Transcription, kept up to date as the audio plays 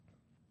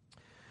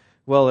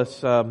Well,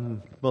 as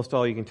most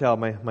all you can tell,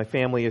 my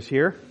family is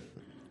here,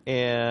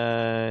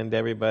 and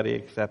everybody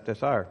except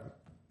SR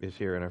is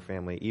here in our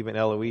family. Even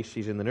Eloise,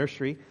 she's in the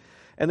nursery.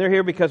 And they're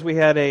here because we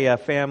had a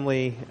friend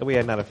of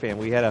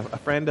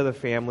the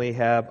family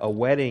have a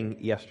wedding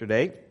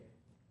yesterday,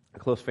 a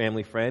close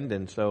family friend,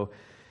 and so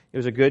it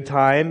was a good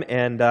time,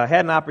 and I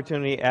had an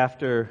opportunity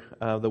after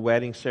the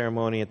wedding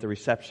ceremony at the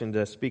reception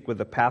to speak with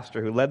the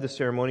pastor who led the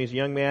ceremony. He's a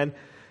young man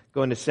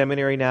going to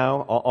seminary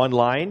now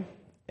online,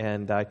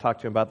 and I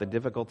talked to him about the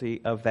difficulty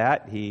of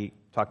that. He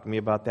talked to me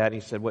about that, and he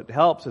said, what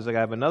helps is I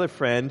have another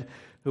friend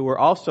who were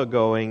also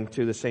going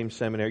to the same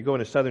seminary, going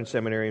to Southern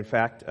Seminary, in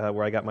fact,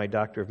 where I got my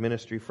Doctor of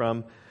Ministry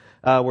from,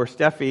 where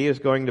Steffi is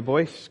going to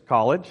Boyce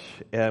College,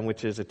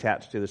 which is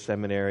attached to the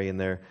seminary, and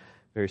they're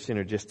very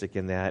synergistic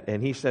in that.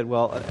 And he said,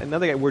 well,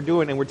 another guy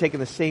we're taking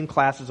the same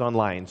classes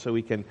online, so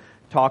we can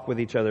talk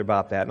with each other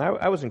about that. And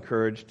I was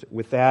encouraged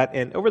with that.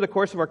 And over the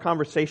course of our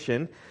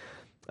conversation,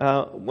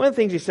 one of the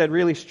things he said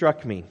really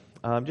struck me,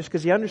 just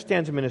because he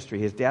understands the ministry.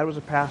 His dad was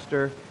a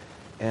pastor,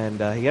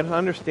 and he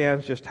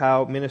understands just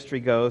how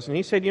ministry goes. And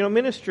he said,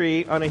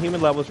 ministry on a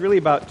human level is really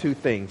about two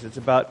things. It's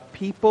about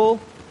people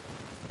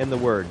and the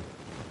Word.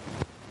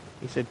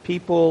 He said,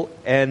 people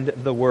and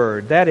the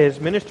Word. That is,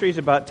 ministry is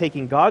about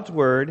taking God's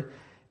Word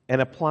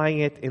and applying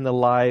it in the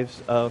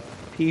lives of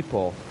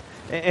people.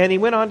 And he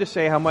went on to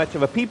say how much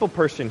of a people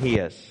person he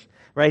is.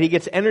 Right? He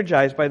gets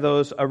energized by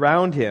those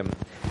around him.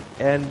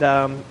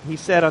 And he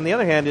said, on the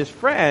other hand, his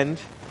friend,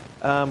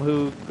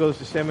 who goes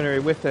to seminary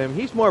with him,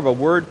 he's more of a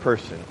word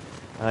person.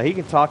 He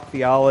can talk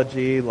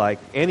theology like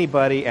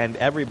anybody and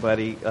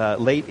everybody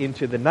late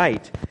into the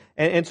night.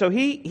 And so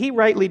he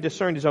rightly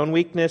discerned his own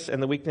weakness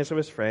and the weakness of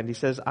his friend. He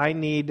says, I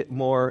need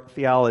more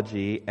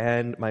theology,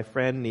 and my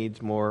friend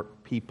needs more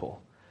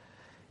people.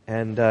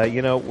 And,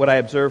 what I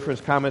observed from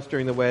his comments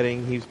during the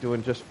wedding, he's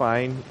doing just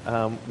fine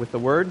with the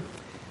Word.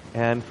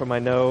 And from I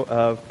know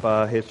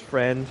of his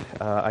friend,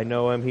 I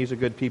know him, he's a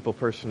good people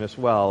person as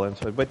well. And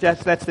so, but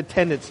that's the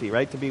tendency,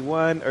 right, to be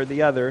one or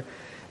the other.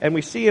 And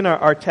we see in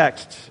our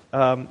text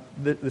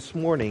this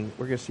morning,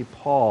 we're going to see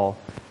Paul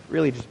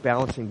really just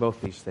balancing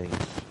both these things,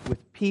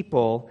 with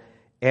people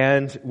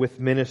and with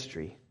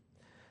ministry.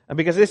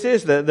 Because this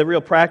is the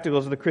real practicals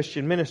of the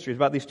Christian ministry. It's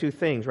about these two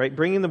things, right?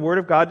 Bringing the Word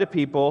of God to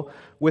people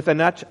with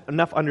enough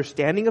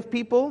understanding of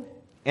people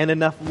and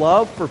enough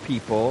love for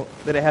people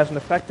that it has an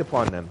effect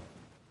upon them.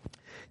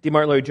 D.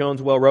 Martin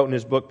Lloyd-Jones well wrote in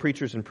his book,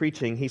 Preachers and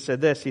Preaching, he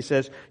said this, he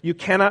says, you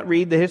cannot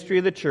read the history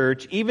of the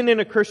church, even in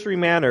a cursory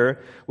manner,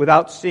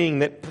 without seeing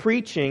that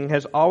preaching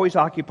has always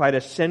occupied a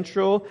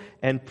central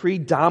and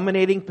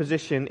predominating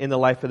position in the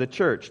life of the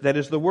church. That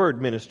is the word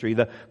ministry,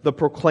 the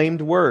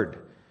proclaimed word.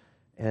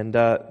 And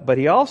but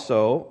he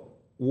also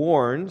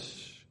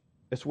warns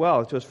as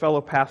well to his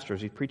fellow pastors.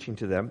 He's preaching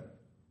to them.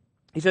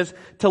 He says,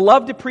 to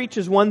love to preach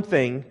is one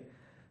thing.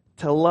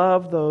 To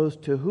love those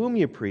to whom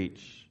you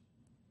preach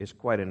is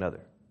quite another.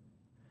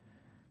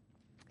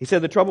 He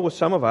said the trouble with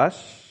some of us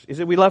is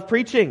that we love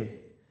preaching,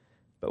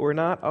 but we're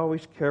not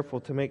always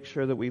careful to make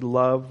sure that we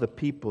love the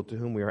people to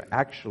whom we are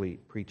actually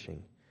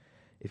preaching.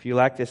 If you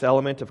lack this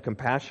element of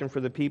compassion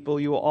for the people,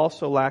 you will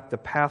also lack the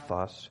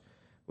pathos,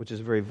 which is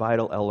a very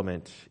vital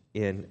element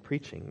in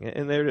preaching.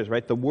 And there it is,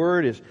 right? The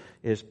Word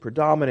is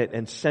predominant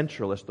and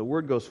central. As the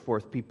Word goes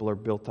forth, people are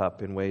built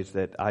up in ways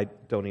that I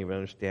don't even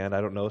understand.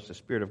 I don't know. It's the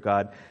Spirit of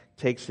God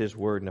takes His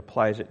Word and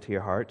applies it to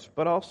your hearts.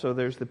 But also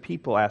there's the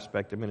people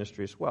aspect of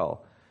ministry as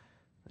well.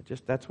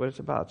 That's what it's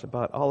about. It's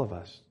about all of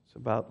us. It's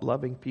about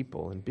loving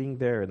people and being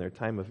there in their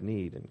time of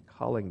need and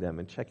calling them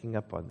and checking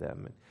up on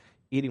them and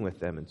eating with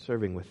them and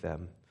serving with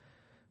them.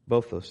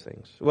 Both those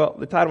things. Well,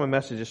 the title of my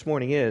message this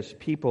morning is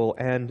People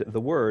and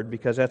the Word,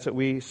 because that's what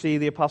we see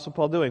the Apostle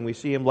Paul doing. We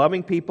see him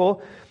loving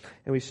people,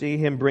 and we see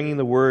him bringing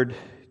the Word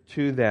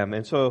to them.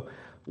 And so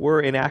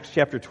we're in Acts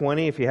chapter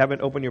 20. If you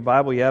haven't opened your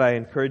Bible yet, I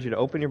encourage you to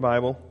open your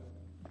Bible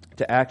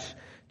to Acts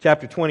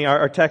chapter 20.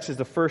 Our text is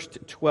the first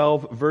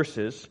 12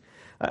 verses.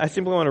 I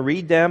simply want to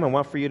read them. I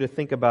want for you to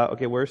think about,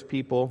 okay, where's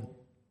people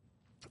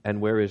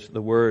and where is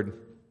the Word?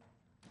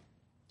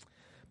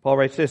 Paul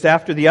writes this,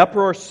 after the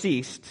uproar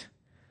ceased,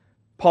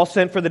 Paul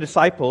sent for the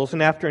disciples,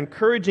 and after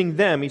encouraging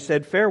them, he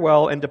said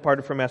farewell and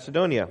departed from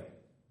Macedonia.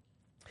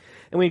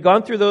 And when he'd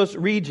gone through those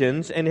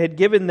regions and had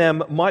given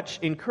them much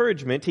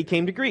encouragement, he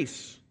came to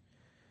Greece.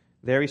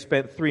 There he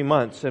spent 3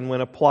 months, and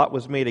when a plot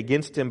was made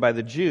against him by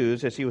the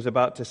Jews as he was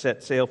about to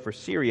set sail for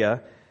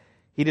Syria,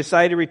 he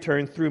decided to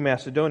return through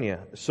Macedonia.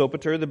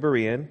 Sopater the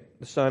Berean,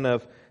 the son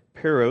of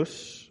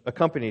Pyrrhus,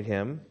 accompanied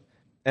him,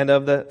 and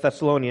of the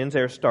Thessalonians,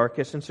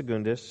 Aristarchus and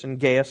Secundus, and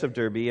Gaius of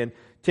Derbe, and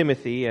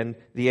Timothy, and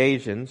the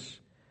Asians,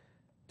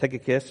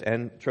 Tychicus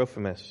and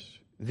Trophimus.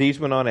 These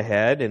went on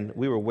ahead, and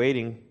we were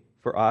waiting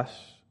for us,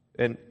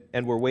 and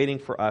were waiting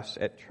for us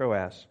at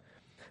Troas.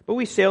 But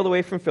we sailed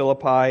away from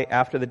Philippi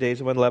after the days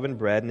of unleavened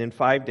bread, and in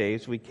 5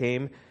 days we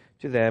came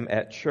to them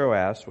at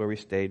Troas, where we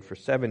stayed for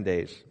 7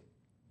 days.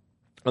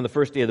 On the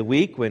first day of the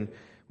week, when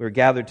we were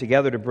gathered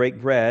together to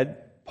break bread,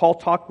 Paul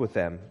talked with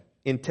them,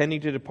 intending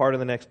to depart on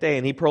the next day,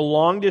 and he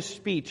prolonged his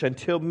speech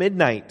until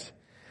midnight.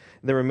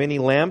 There were many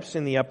lamps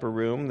in the upper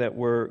room that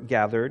were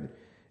gathered,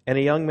 and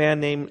a young man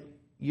named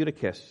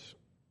Eutychus,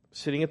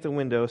 sitting at the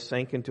window,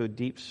 sank into a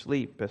deep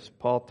sleep as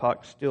Paul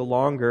talked still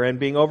longer, and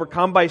being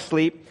overcome by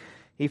sleep,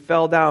 he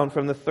fell down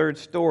from the third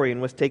story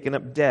and was taken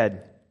up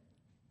dead.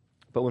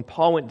 But when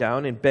Paul went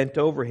down and bent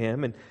over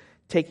him, and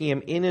taking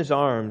him in his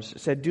arms,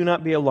 said, "Do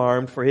not be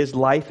alarmed, for his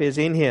life is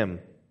in him."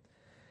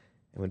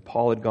 And when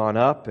Paul had gone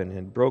up and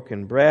had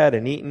broken bread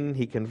and eaten,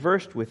 he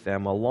conversed with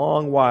them a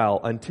long while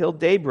until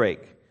daybreak,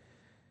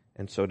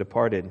 and so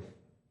departed.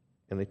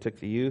 And they took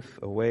the youth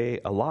away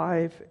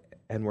alive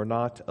and were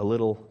not a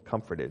little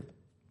comforted.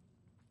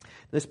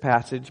 This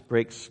passage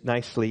breaks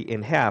nicely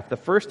in half. The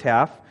first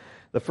half,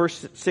 the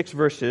first 6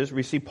 verses,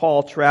 we see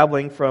Paul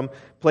traveling from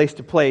place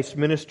to place,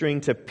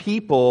 ministering to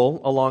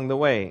people along the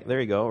way. There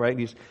you go, right?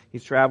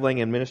 He's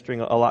traveling and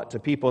ministering a lot to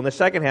people. In the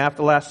second half,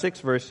 the last 6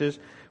 verses,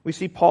 we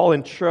see Paul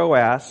in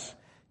Troas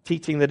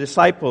teaching the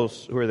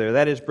disciples who are there.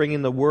 That is,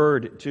 bringing the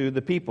word to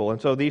the people. And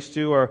so these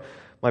two are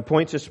my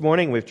points this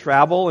morning. We have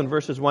travel in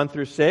verses 1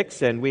 through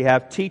 6, and we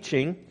have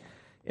teaching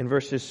in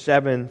verses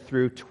 7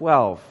 through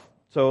 12.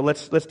 So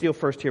let's deal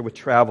first here with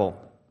travel.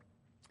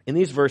 In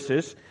these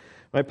verses,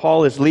 right,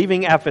 Paul is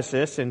leaving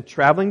Ephesus and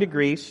traveling to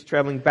Greece,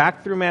 traveling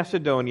back through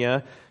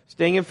Macedonia,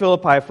 staying in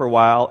Philippi for a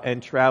while,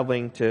 and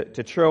traveling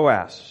to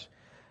Troas.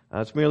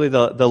 It's merely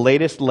the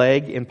latest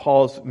leg in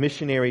Paul's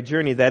missionary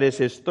journey. That is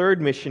his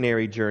third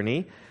missionary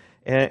journey.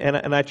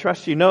 And I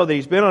trust you know that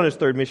he's been on his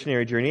third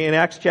missionary journey. In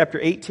Acts chapter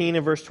 18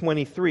 and verse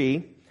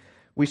 23,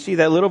 we see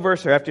that little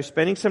verse there. After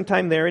spending some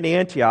time there in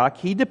Antioch,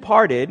 he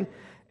departed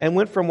and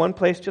went from one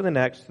place to the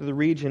next to the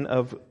region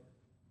of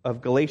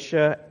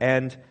Galatia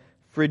and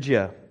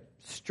Phrygia,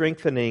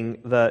 strengthening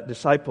the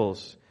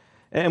disciples.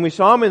 And we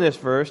saw him in this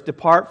verse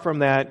depart from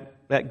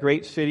that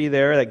great city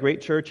there, that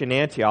great church in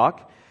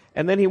Antioch.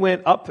 And then he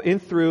went up in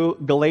through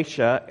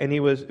Galatia, and he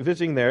was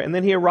visiting there. And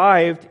then he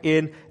arrived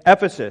in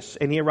Ephesus.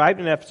 And he arrived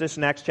in Ephesus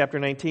in Acts chapter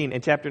 19.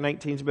 And chapter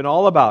 19 has been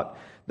all about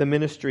the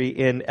ministry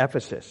in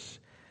Ephesus.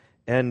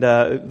 And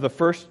the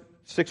first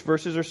 6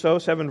 verses or so,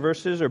 7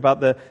 verses, are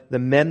about the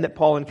men that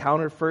Paul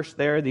encountered first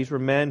there. These were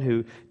men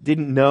who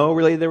didn't know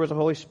really there was a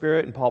Holy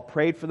Spirit, and Paul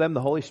prayed for them.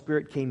 The Holy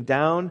Spirit came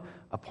down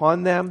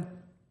upon them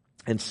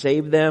and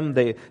saved them.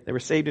 They were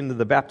saved into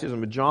the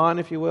baptism of John,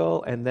 if you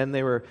will, and then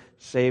they were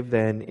saved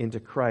then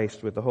into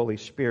Christ with the Holy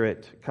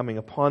Spirit coming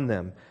upon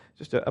them.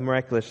 Just a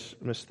miraculous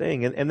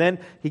thing. And then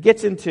he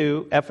gets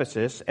into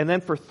Ephesus, and then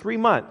for 3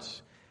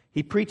 months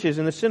he preaches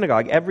in the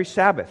synagogue every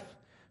Sabbath.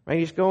 Right?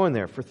 He's going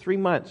there for 3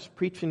 months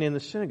preaching in the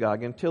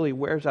synagogue until he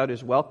wears out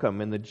his welcome,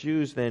 and the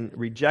Jews then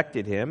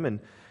rejected him, and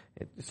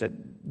it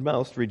said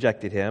most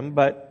rejected him,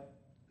 but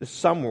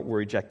some were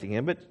rejecting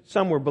him, but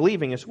some were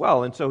believing as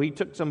well. And so he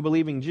took some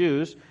believing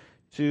Jews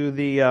to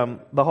the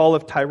hall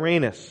of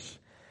Tyrannus,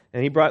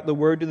 and he brought the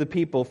word to the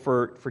people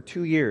for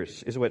 2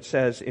 years, is what it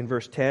says in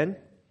verse 10.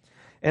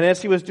 And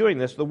as he was doing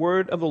this, the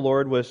word of the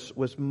Lord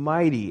was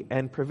mighty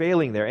and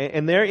prevailing there.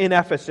 And there in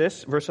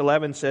Ephesus, verse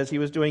 11 says he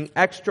was doing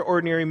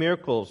extraordinary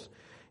miracles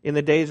in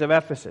the days of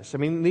Ephesus. I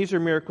mean, these are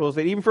miracles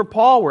that even for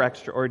Paul were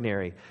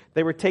extraordinary.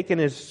 They were taking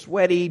his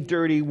sweaty,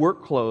 dirty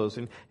work clothes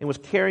and was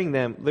carrying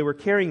them. They were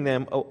carrying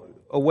them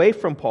away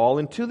from Paul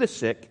and to the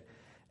sick,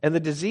 and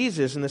the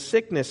diseases and the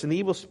sickness and the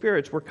evil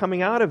spirits were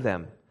coming out of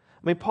them.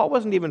 I mean, Paul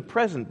wasn't even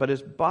present, but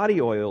his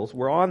body oils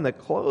were on the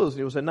clothes.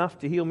 It was enough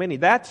to heal many.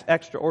 That's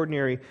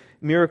extraordinary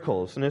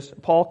miracles. And as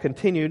Paul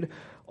continued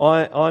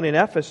on in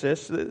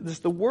Ephesus,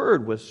 the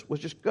word was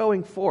just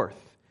going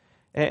forth.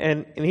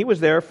 And he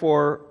was there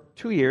for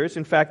 2 years.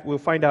 In fact, we'll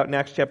find out in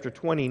Acts chapter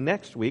 20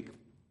 next week.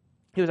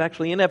 He was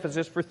actually in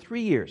Ephesus for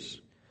 3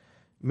 years,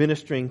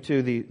 ministering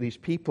to these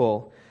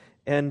people.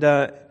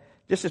 And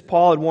just as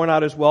Paul had worn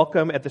out his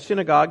welcome at the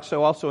synagogue,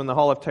 so also in the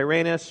hall of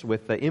Tyrannus,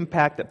 with the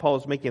impact that Paul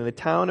was making in the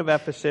town of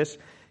Ephesus,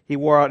 he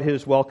wore out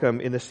his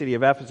welcome in the city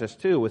of Ephesus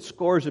too, with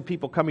scores of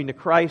people coming to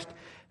Christ,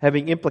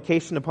 having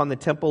implication upon the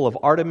temple of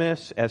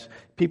Artemis, as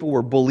people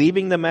were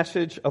believing the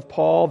message of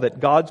Paul that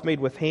gods made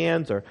with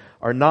hands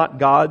are not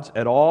gods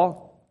at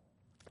all.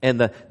 And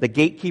the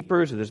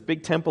gatekeepers of this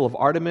big temple of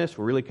Artemis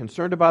were really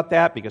concerned about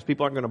that because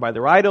people aren't going to buy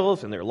their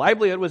idols and their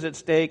livelihood was at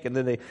stake. And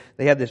then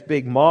they had this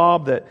big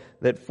mob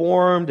that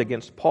formed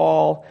against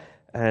Paul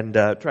and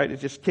tried to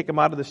just kick him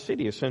out of the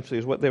city, essentially,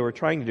 is what they were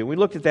trying to do. We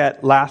looked at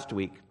that last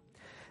week.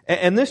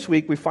 And this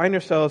week we find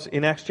ourselves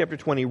in Acts chapter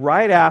 20,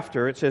 right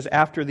after, it says,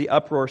 after the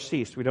uproar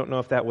ceased. We don't know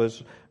if that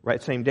was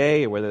right same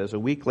day or whether it was a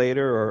week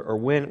later or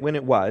when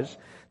it was,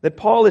 that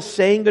Paul is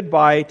saying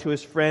goodbye to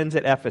his friends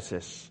at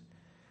Ephesus.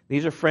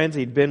 These are friends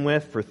he'd been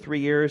with for 3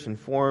 years and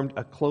formed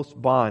a close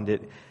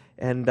bond.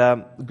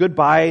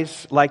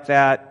 Goodbyes like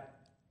that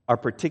are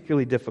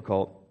particularly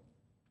difficult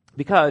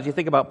because you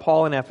think about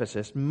Paul in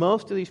Ephesus,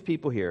 most of these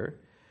people here,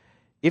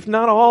 if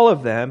not all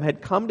of them,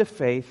 had come to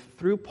faith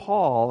through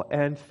Paul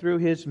and through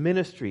his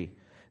ministry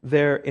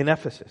there in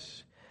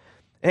Ephesus.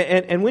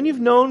 And when you've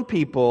known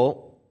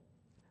people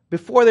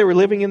before they were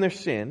living in their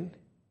sin,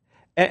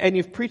 and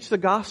you've preached the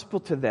gospel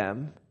to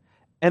them,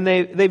 and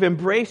they've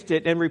embraced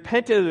it and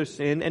repented of their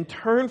sin and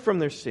turned from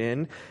their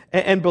sin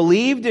and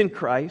believed in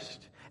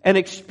Christ and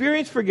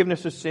experienced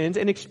forgiveness of sins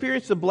and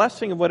experienced the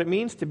blessing of what it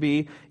means to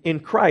be in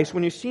Christ,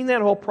 when you've seen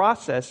that whole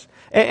process,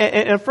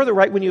 and further,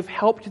 right, when you've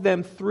helped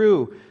them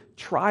through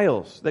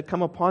trials that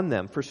come upon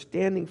them for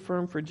standing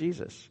firm for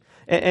Jesus,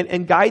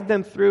 and guide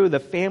them through the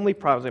family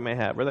problems they might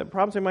have, or the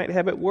problems they might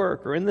have at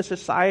work or in the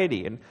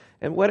society,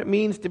 and what it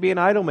means to be an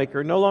idol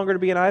maker, no longer to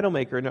be an idol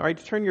maker, and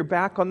to turn your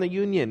back on the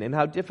union and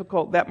how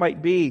difficult that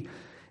might be,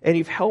 and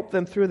you've helped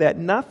them through that.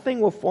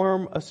 Nothing will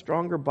form a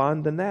stronger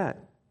bond than that.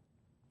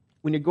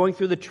 When you're going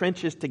through the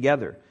trenches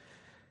together.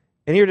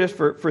 And here just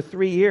for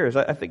 3 years,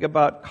 I think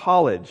about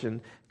college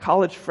and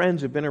college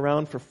friends who've been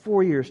around for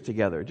 4 years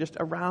together, just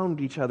around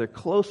each other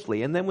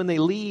closely. And then when they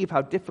leave,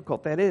 how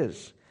difficult that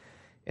is.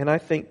 And I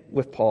think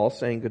with Paul,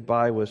 saying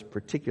goodbye was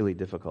particularly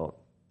difficult.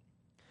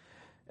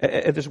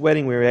 At this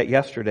wedding we were at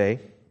yesterday,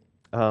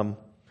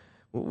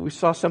 we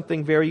saw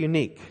something very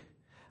unique.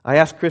 I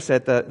asked Chris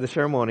at the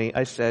ceremony,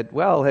 I said,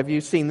 well, have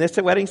you seen this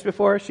at weddings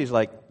before? She's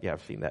like, yeah,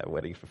 I've seen that at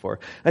weddings before.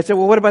 I said,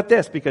 well, what about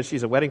this? Because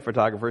she's a wedding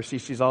photographer, she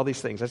sees all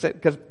these things. I said,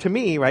 because to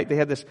me, right, they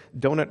had this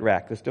donut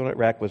rack. This donut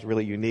rack was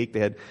really unique.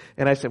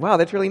 And I said, wow,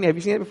 that's really neat. Have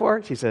you seen it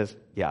before? She says,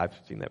 yeah, I've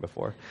seen that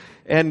before.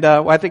 And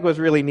what I think was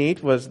really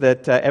neat was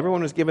that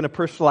everyone was given a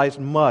personalized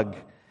mug.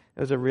 It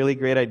was a really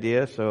great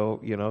idea.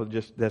 So,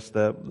 just that's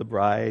the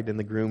bride and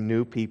the groom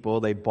knew people.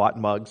 They bought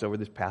mugs over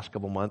this past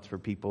couple months for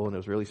people, and it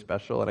was really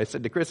special. And I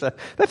said to Krista,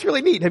 that's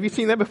really neat. Have you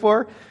seen that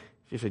before?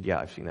 She said, yeah,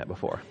 I've seen that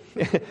before.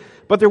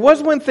 But there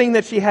was one thing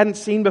that she hadn't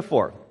seen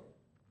before.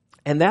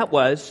 And that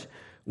was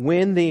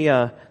when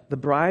the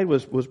bride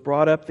was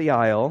brought up the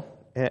aisle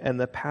and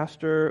the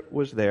pastor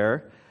was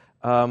there.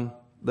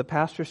 The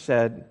pastor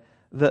said,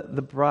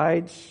 the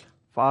bride's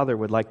father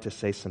would like to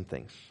say some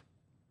things.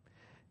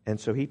 And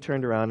so he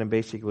turned around and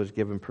basically was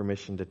given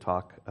permission to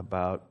talk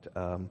about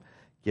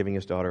giving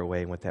his daughter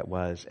away and what that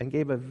was, and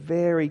gave a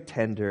very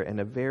tender and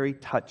a very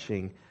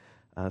touching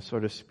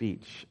sort of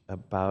speech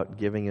about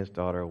giving his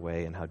daughter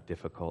away and how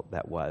difficult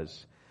that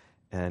was.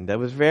 And that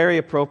was very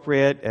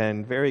appropriate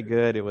and very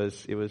good. It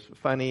was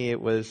funny, it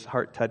was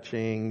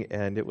heart-touching,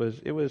 and it was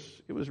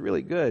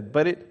really good.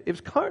 But it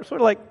was kind of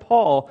sort of like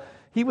Paul.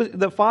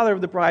 The father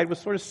of the bride was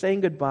sort of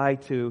saying goodbye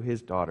to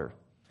his daughter.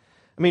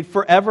 I mean,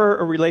 forever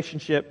a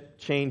relationship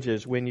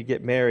changes when you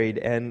get married,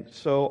 and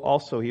so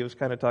also he was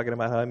kind of talking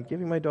about how I'm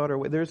giving my daughter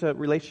away. There's a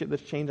relationship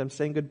that's changed. I'm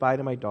saying goodbye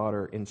to my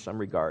daughter in some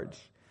regards,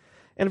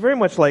 and very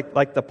much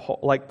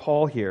like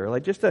Paul here,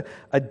 like just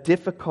a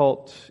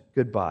difficult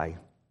goodbye.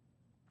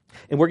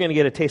 And we're going to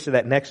get a taste of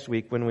that next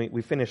week when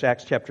we finish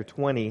Acts chapter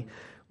 20.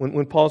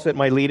 When Paul's at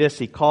Miletus,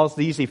 he calls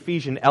these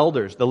Ephesian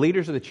elders, the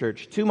leaders of the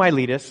church, to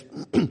Miletus.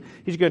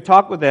 He's going to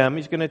talk with them.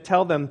 He's going to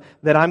tell them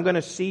that I'm going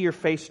to see your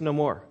face no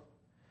more.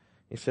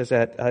 He says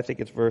that, I think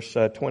it's verse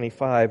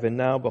 25, and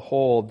now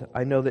behold,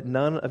 I know that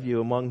none of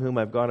you among whom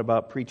I've gone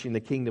about preaching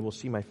the kingdom will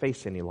see my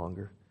face any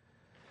longer.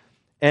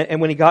 And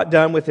when he got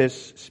done with his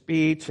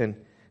speech, and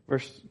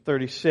verse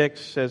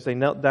 36 says they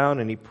knelt down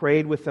and he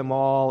prayed with them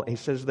all. He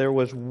says there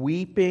was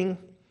weeping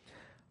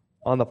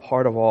on the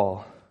part of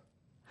all.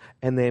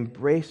 And they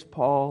embraced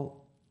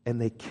Paul and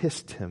they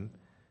kissed him,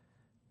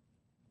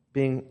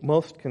 being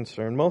most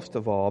concerned, most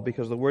of all,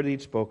 because the word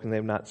he'd spoken, they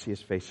would not see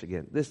his face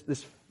again.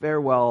 This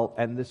farewell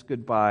and this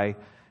goodbye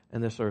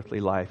and this earthly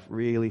life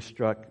really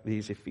struck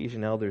these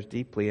Ephesian elders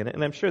deeply.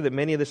 And I'm sure that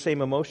many of the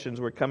same emotions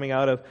were coming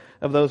out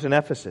of those in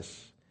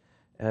Ephesus,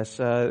 as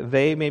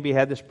they maybe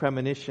had this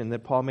premonition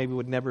that Paul maybe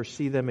would never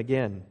see them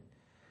again.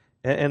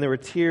 And there were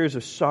tears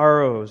of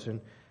sorrows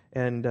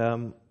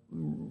and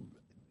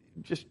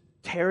just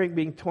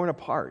being torn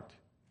apart.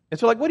 And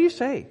so, what do you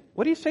say?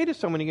 What do you say to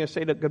someone you're going to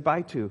say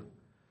goodbye to?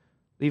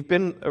 You've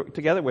been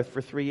together with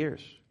for 3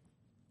 years.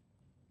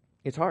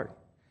 It's hard.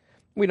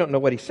 We don't know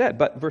what he said,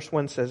 but verse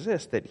 1 says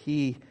this, that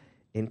he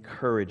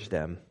encouraged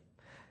them.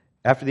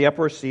 After the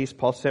uproar ceased,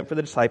 Paul sent for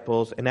the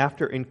disciples, and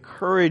after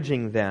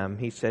encouraging them,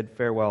 he said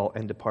farewell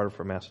and departed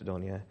from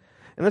Macedonia.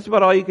 And that's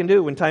about all you can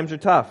do when times are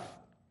tough.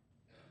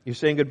 You're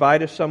saying goodbye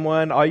to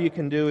someone, all you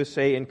can do is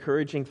say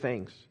encouraging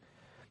things,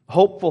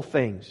 hopeful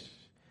things.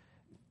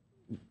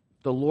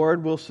 The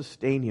Lord will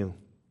sustain you.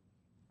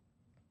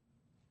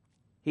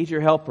 He's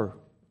your helper.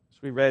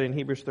 As we read in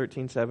Hebrews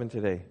 13:7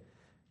 today.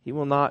 He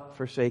will not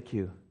forsake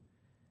you.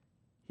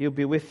 He'll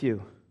be with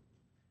you.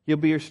 He'll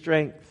be your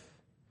strength.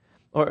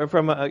 Or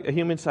from a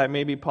human side,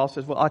 maybe Paul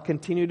says, well, I'll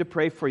continue to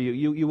pray for you.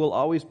 You will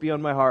always be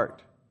on my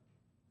heart.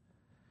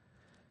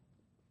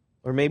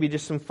 Or maybe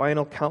just some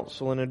final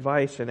counsel and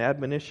advice and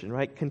admonition,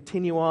 right?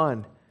 Continue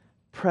on.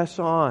 Press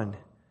on.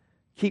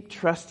 Keep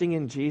trusting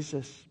in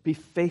Jesus. Be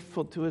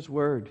faithful to His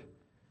Word.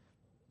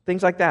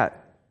 Things like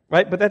that,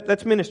 right? But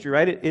that's ministry,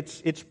 right?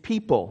 It's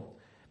people.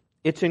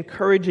 It's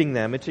encouraging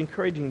them. It's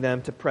encouraging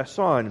them to press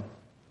on.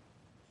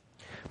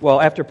 Well,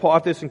 after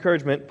this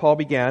encouragement, Paul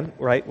began,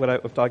 right, what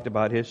I've talked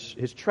about,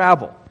 his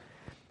travel.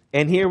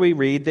 And here we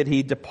read that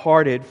he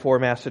departed for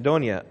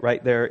Macedonia,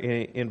 right there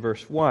in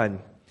verse 1.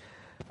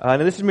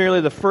 And this is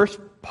merely the first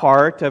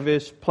part of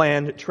his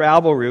planned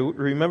travel route.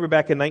 Remember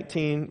back in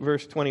 19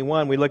 verse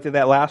 21, we looked at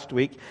that last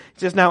week. It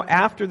says, now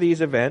after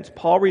these events,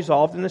 Paul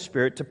resolved in the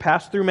Spirit to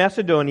pass through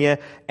Macedonia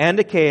and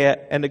Achaia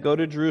and to go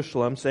to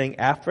Jerusalem, saying,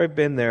 after I've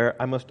been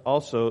there, I must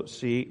also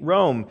see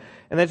Rome.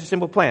 And that's a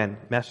simple plan.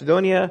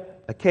 Macedonia,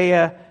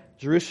 Achaia,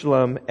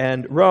 Jerusalem,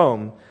 and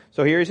Rome.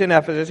 So here he's in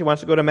Ephesus. He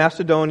wants to go to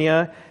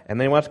Macedonia, and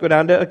then he wants to go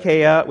down to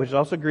Achaia, which is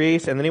also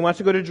Greece, and then he wants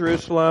to go to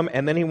Jerusalem,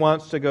 and then he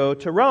wants to go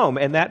to Rome.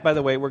 And that, by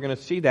the way, we're going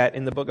to see that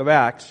in the book of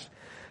Acts.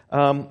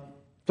 So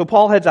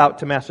Paul heads out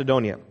to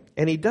Macedonia,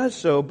 and he does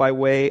so by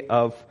way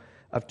of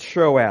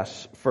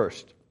Troas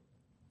first.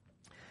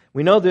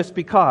 We know this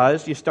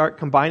because you start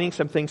combining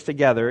some things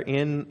together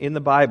in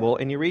the Bible,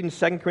 and you read in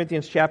 2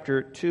 Corinthians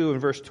chapter 2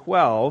 and verse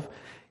 12,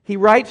 he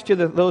writes to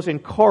those in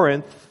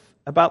Corinth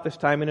about this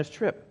time in his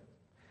trip.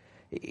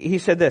 He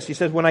said this, he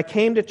says, when I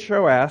came to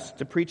Troas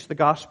to preach the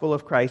gospel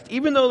of Christ,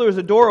 even though there was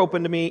a door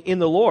open to me in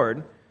the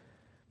Lord,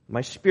 my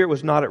spirit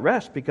was not at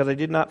rest because I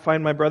did not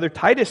find my brother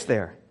Titus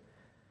there.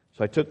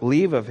 So I took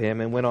leave of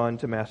him and went on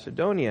to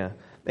Macedonia.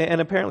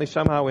 And apparently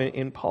somehow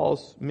in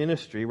Paul's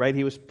ministry, right,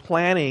 he was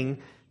planning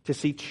to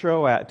see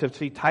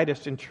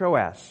Titus in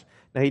Troas.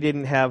 Now he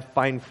didn't have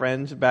fine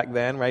friends back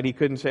then, right? He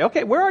couldn't say,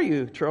 okay, where are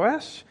you,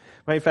 Troas?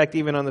 Right? In fact,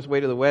 even on this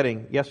way to the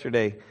wedding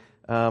yesterday,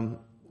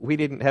 we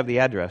didn't have the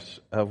address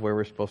of where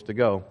we're supposed to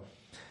go.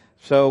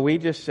 So we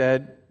just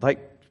said,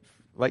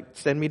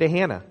 send me to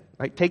Hannah.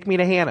 Right? Take me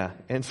to Hannah.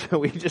 And so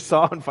we just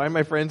saw and find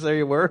my friends, there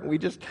you were. We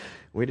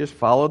just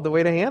followed the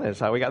way to Hannah is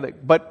how we got there.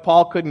 But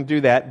Paul couldn't do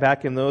that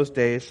back in those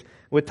days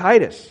with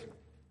Titus.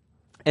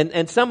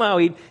 And somehow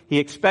he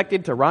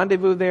expected to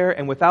rendezvous there,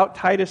 and without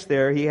Titus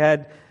there,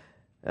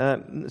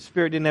 the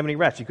Spirit didn't have any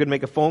rest. He couldn't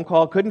make a phone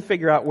call, couldn't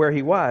figure out where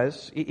he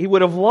was. He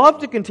would have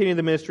loved to continue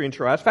the ministry in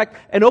Troas. In fact,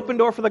 an open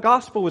door for the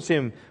gospel was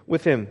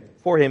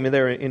for him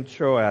there in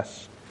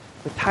Troas.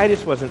 But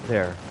Titus wasn't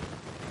there.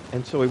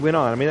 And so he went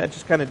on. I mean, that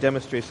just kind of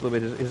demonstrates a little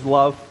bit his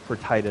love for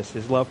Titus,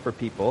 his love for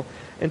people.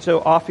 And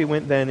so off he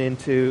went then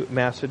into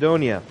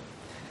Macedonia.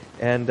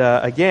 And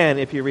again,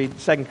 if you read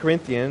 2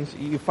 Corinthians,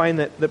 you find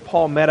that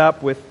Paul met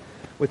up with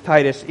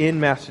Titus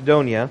in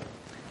Macedonia.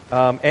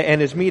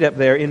 And his meetup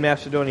there in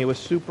Macedonia was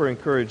super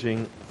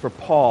encouraging for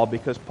Paul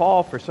because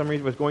Paul, for some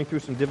reason, was going through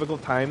some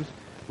difficult times.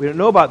 We don't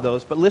know about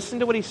those, but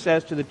listen to what he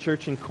says to the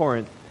church in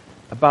Corinth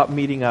about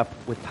meeting up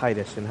with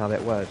Titus and how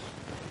that was.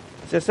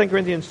 It says 2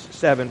 Corinthians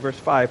 7, verse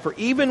 5, for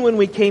even when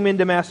we came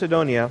into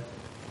Macedonia,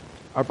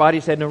 our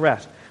bodies had no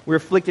rest. We were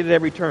afflicted at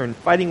every turn,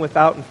 fighting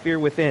without and fear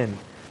within.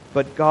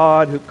 But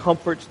God, who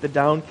comforts the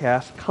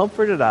downcast,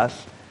 comforted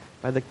us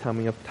by the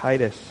coming of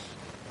Titus.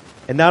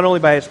 And not only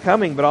by his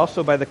coming, but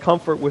also by the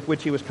comfort with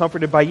which he was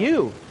comforted by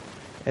you,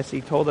 as he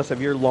told us of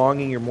your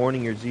longing, your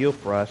mourning, your zeal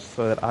for us,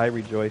 so that I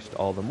rejoiced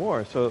all the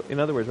more. So, in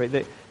other words,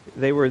 right,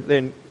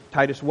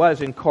 Titus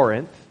was in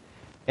Corinth,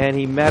 and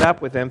he met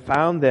up with them,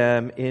 found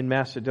them in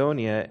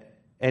Macedonia,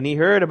 and he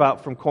heard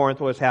about from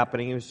Corinth what was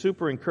happening. He was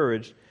super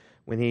encouraged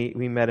when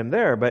we met him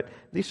there. But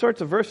these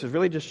sorts of verses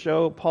really just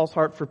show Paul's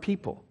heart for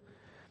people.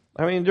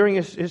 I mean, during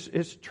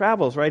his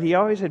travels, right, he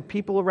always had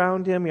people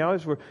around him. He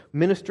always were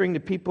ministering to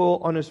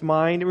people on his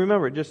mind. And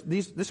remember,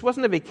 this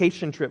wasn't a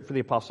vacation trip for the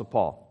Apostle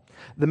Paul.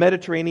 The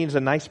Mediterranean is a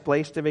nice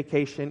place to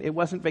vacation. It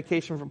wasn't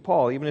vacation for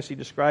Paul, even as he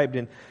described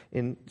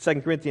in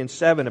 2 Corinthians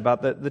 7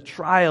 about the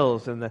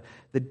trials and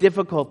the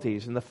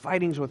difficulties and the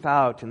fightings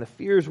without and the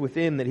fears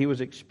within that he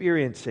was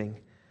experiencing.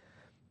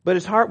 But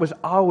his heart was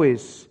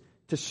always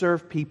to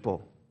serve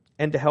people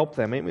and to help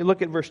them. And we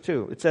look at verse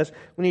 2. It says,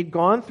 when he'd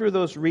gone through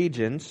those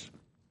regions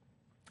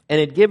and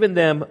had given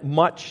them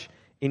much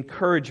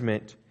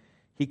encouragement,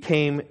 he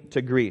came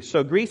to Greece.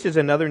 So Greece is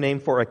another name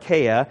for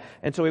Achaia.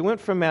 And so he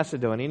went from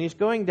Macedonia, and he's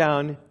going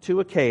down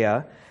to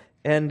Achaia,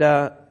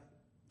 and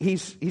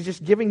he's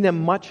just giving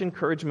them much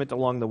encouragement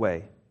along the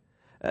way.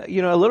 A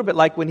little bit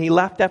like when he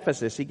left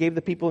Ephesus, he gave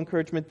the people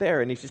encouragement there,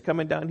 and he's just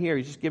coming down here.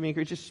 He's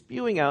just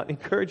spewing out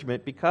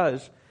encouragement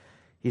because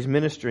he's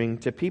ministering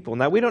to people.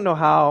 Now, we don't know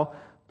how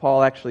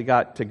Paul actually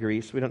got to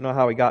Greece. We don't know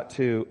how he got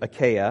to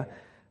Achaia.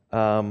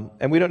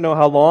 And we don't know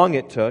how long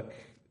it took,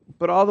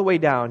 but all the way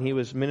down, he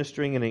was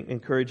ministering and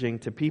encouraging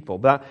to people.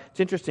 But it's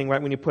interesting, right?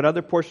 When you put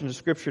other portions of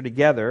Scripture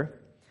together,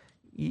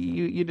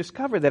 you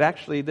discover that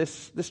actually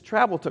this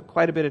travel took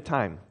quite a bit of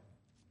time.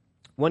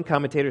 One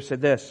commentator said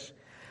this,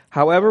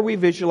 however we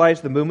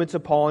visualize the movements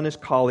of Paul and his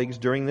colleagues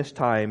during this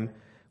time,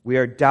 we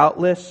are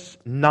doubtless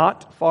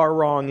not far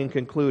wrong in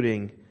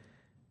concluding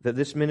that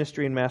this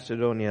ministry in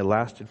Macedonia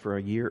lasted for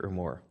a year or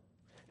more.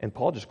 And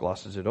Paul just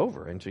glosses it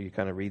over. And so you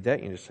kind of read that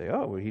and you just say,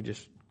 oh, well, he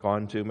just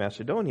gone to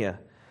Macedonia.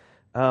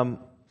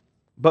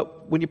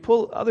 But when you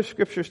pull other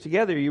scriptures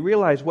together, you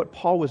realize what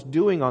Paul was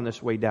doing on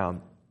this way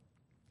down.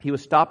 He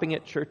was stopping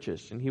at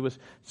churches, and he was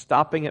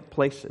stopping at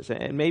places.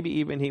 And maybe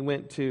even he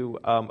went to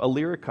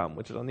Illyricum,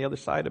 which is on the other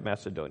side of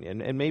Macedonia.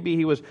 And maybe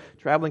he was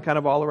traveling kind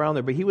of all around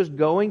there. But he was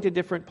going to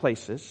different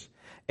places,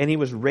 and he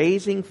was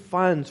raising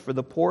funds for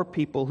the poor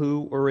people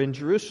who were in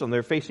Jerusalem.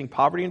 They're facing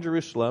poverty in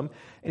Jerusalem,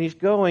 and he's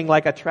going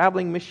like a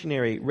traveling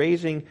missionary,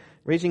 raising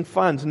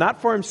funds,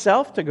 not for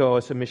himself to go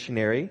as a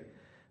missionary,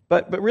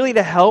 but really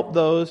to help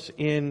those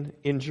in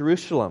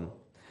Jerusalem.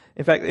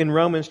 In fact, in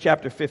Romans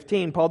chapter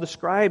 15, Paul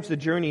describes the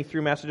journey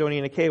through Macedonia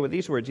and Achaia with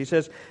these words. He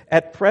says,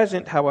 "At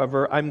present,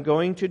 however, I'm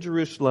going to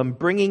Jerusalem,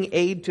 bringing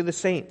aid to the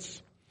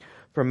saints.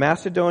 For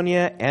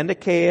Macedonia and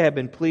Achaia have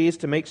been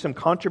pleased to make some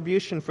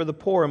contribution for the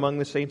poor among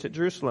the saints at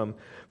Jerusalem.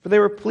 For they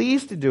were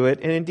pleased to do it,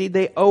 and indeed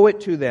they owe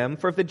it to them.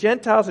 For if the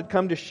Gentiles had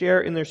come to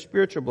share in their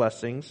spiritual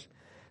blessings,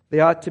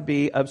 they ought to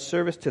be of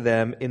service to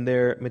them in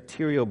their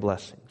material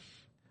blessings."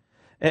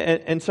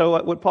 And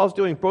so what Paul's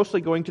doing, mostly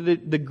going to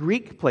the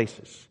Greek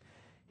places.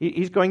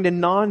 He's going to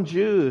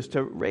non-Jews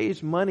to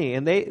raise money.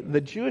 And the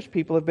Jewish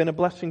people have been a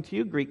blessing to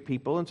you Greek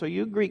people. And so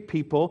you Greek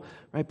people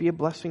might be a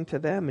blessing to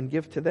them and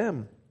give to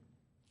them.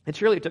 It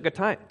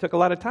took a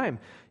lot of time.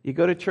 You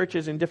go to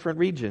churches in different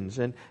regions,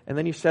 and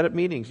then you set up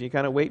meetings. You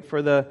kind of wait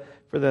for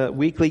the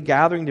weekly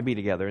gathering to be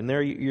together. And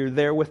you're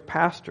there with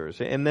pastors.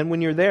 And then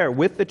when you're there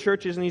with the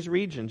churches in these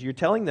regions, you're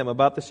telling them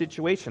about the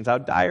situations, how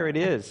dire it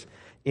is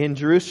in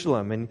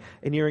Jerusalem,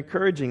 and you're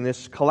encouraging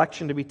this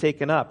collection to be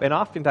taken up. And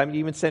oftentimes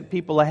you even sent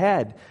people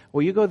ahead.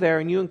 Well, you go there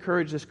and you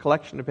encourage this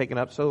collection to be taken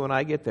up, so when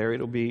I get there,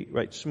 it'll be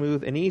right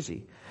smooth and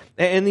easy.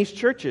 And these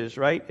churches,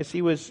 right, as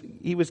he was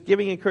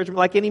giving encouragement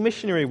like any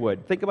missionary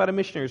would. Think about a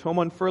missionary who's home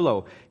on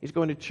furlough. He's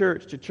going to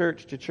church, to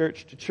church, to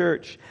church, to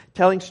church,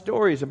 telling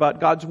stories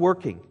about God's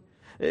working.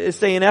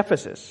 Say in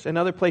Ephesus and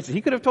other places. He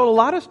could have told a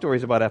lot of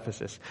stories about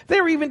Ephesus. They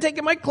were even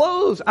taking my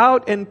clothes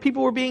out, and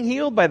people were being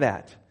healed by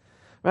that.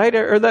 Right?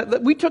 Or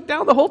that we took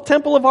down the whole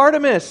temple of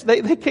Artemis.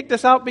 They kicked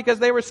us out because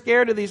they were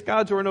scared of these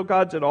gods who were no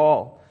gods at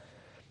all.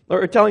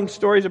 Or telling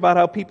stories about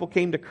how people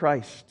came to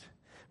Christ.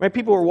 Right?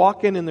 People were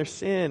walking in their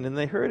sin and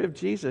they heard of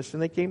Jesus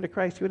and they came to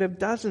Christ. He would have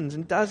dozens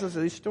and dozens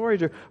of these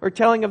stories. Or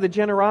telling of the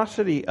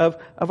generosity of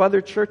other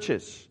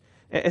churches.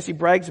 As he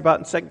brags about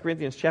in 2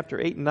 Corinthians chapter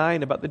 8 and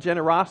 9 about the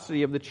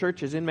generosity of the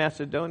churches in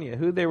Macedonia.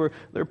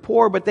 They're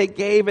poor, but they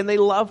gave and they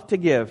loved to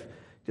give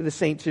to the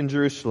saints in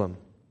Jerusalem.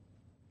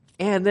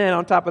 And then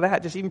on top of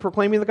that, just even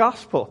proclaiming the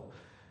gospel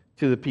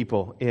to the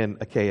people in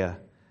Achaia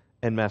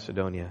and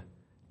Macedonia.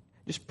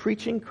 Just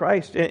preaching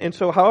Christ. And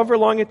so however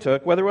long it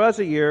took, whether it was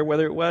a year,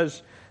 whether it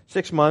was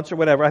 6 months or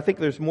whatever, I think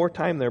there's more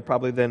time there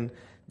probably than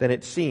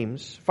it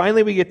seems.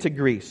 Finally we get to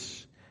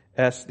Greece,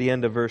 as the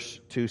end of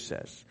verse 2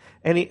 says.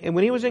 And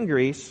when he was in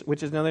Greece,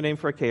 which is another name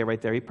for Achaia right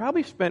there, he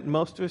probably spent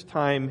most of his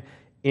time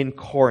in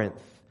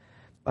Corinth.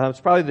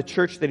 It's probably the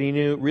church that he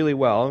knew really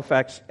well. In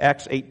fact,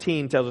 Acts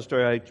 18 tells a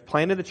story. He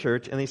planted the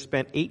church, and they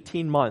spent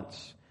 18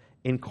 months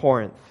in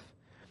Corinth.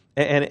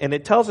 And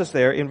it tells us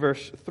there in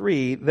verse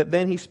 3 that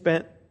then he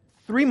spent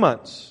 3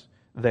 months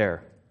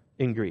there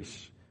in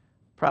Greece.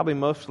 Probably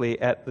mostly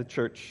at the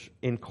church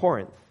in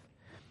Corinth.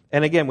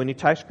 And again, when you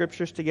tie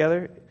scriptures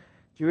together, do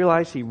you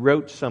realize he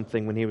wrote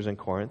something when he was in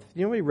Corinth? Do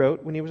you know what he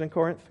wrote when he was in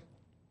Corinth?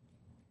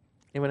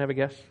 Anyone have a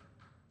guess?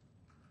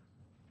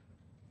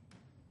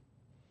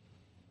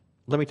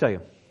 Let me tell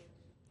you.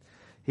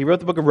 He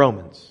wrote the book of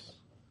Romans.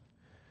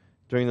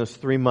 During those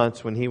 3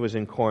 months when he was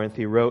in Corinth,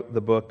 he wrote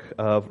the book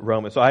of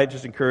Romans. So I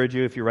just encourage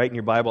you, if you're writing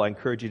your Bible, I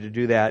encourage you to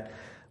do that.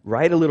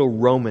 Write a little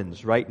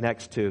Romans right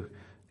next to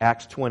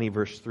Acts 20,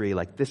 verse 3.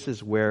 Like this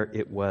is where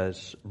it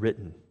was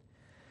written.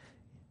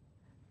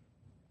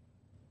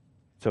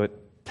 So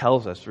it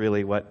tells us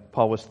really what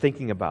Paul was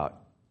thinking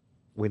about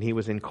when he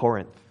was in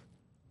Corinth.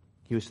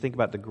 He was thinking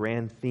about the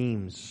grand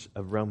themes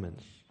of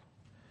Romans.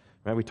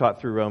 Right? We taught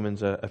through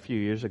Romans a few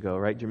years ago,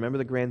 right? Do you remember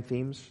the grand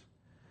themes?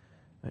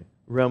 Right?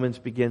 Romans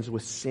begins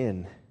with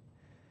sin.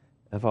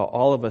 Of how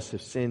all of us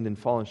have sinned and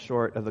fallen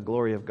short of the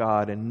glory of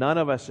God, and none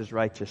of us is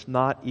righteous,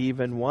 not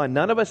even one.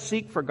 None of us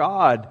seek for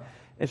God.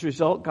 As a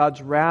result,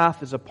 God's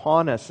wrath is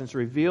upon us and is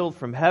revealed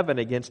from heaven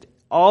against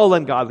all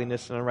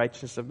ungodliness and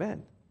unrighteousness of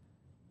men.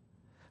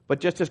 But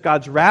just as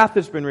God's wrath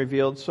has been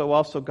revealed, so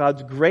also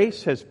God's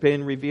grace has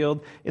been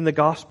revealed in the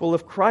gospel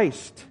of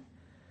Christ.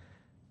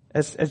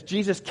 As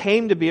Jesus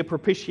came to be a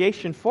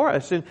propitiation for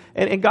us.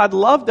 And God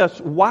loved us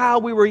while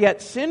we were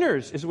yet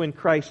sinners is when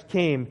Christ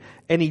came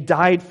and He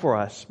died for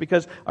us.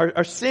 Because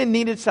our sin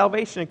needed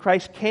salvation, and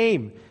Christ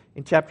came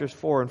in chapters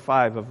 4 and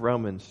 5 of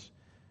Romans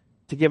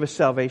to give us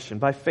salvation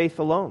by faith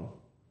alone.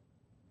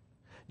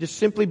 Just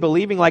simply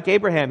believing like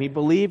Abraham. He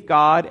believed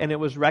God and it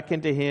was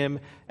reckoned to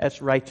him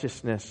as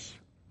righteousness.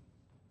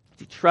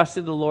 He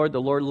trusted the Lord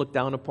looked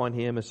down upon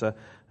him as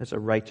a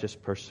righteous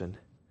person.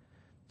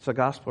 It's the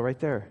gospel right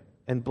there.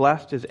 And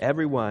blessed is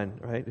everyone,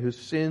 right, whose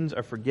sins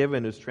are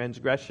forgiven, whose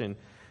transgression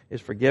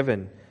is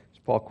forgiven. As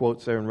Paul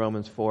quotes there in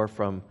Romans 4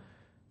 from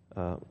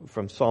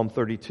Psalm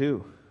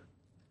 32.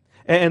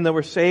 And that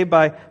we're saved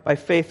by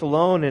faith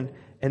alone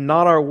and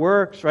not our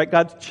works, right?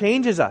 God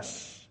changes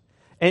us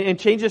and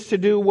changes to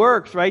do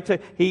works,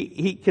 right?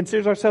 He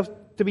considers ourselves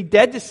to be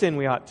dead to sin,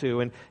 we ought to.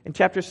 And in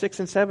chapters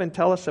 6 and 7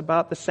 tell us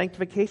about the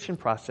sanctification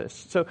process.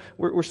 So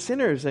we're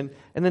sinners, and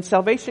then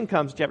salvation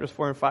comes, chapters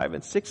 4 and 5.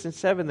 And 6 and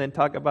 7 then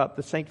talk about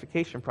the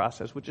sanctification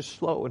process, which is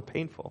slow and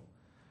painful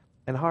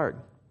and hard.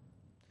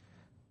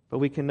 But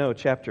we can know,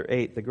 chapter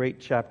 8, the great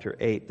chapter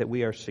 8, that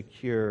we are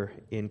secure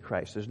in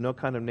Christ. There's no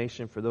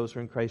condemnation for those who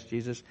are in Christ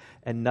Jesus,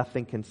 and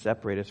nothing can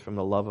separate us from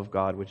the love of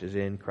God which is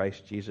in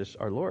Christ Jesus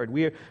our Lord.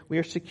 We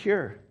are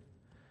secure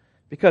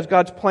because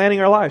God's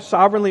planning our lives,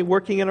 sovereignly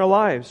working in our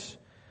lives.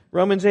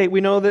 Romans 8,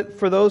 we know that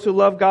for those who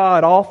love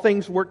God, all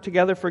things work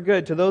together for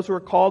good, to those who are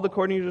called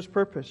according to His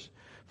purpose.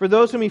 For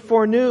those whom He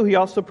foreknew, He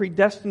also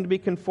predestined to be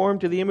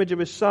conformed to the image of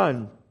His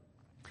Son,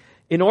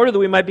 in order that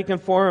we might be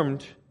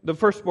conformed, the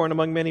firstborn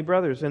among many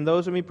brothers. And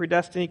those whom He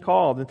predestined, He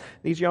called. And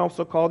these He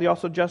also called, He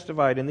also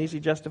justified. And these He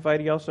justified,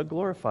 He also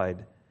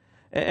glorified.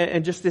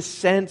 And just this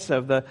sense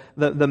of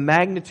the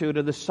magnitude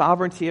of the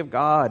sovereignty of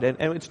God.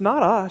 And it's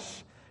not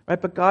us,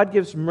 right? But God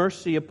gives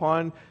mercy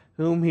upon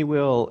whom He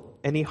will,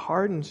 and He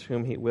hardens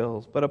whom He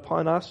wills. But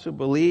upon us who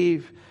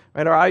believe,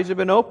 right, our eyes have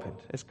been opened.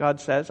 As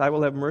God says, I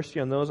will have mercy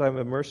on those I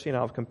have mercy, and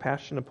I'll have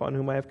compassion upon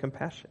whom I have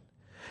compassion.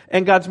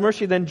 And God's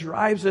mercy then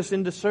drives us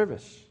into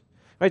service.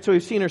 Right, so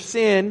we've seen our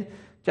sin,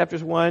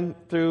 chapters 1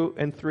 through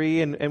and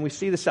 3, and we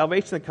see the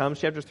salvation that comes,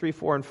 chapters 3,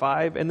 4, and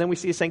 5, and then we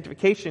see His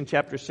sanctification,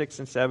 chapters 6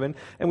 and 7,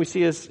 and we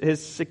see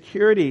His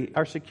security,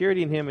 our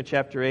security in Him in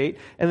chapter 8,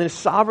 and then His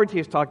sovereignty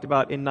is talked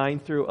about in 9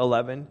 through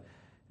 11,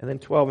 and then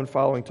 12 and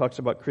following talks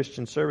about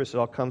Christian service. It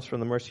all comes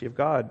from the mercy of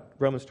God.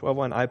 Romans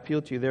 12:1, I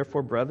appeal to you,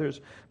 therefore, brothers,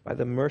 by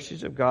the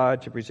mercies of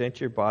God, to present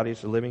your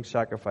bodies a living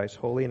sacrifice,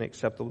 holy and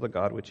acceptable to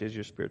God, which is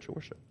your spiritual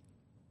worship.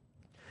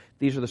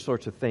 These are the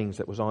sorts of things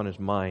that was on his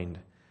mind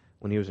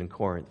when he was in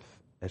Corinth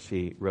as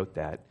he wrote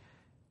that.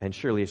 And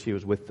surely as he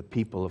was with the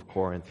people of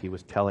Corinth, he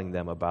was telling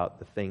them about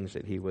the things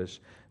that he was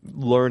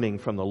learning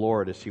from the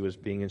Lord as he was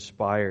being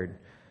inspired,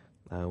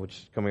 which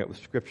is coming up with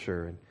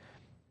Scripture.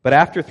 But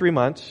after 3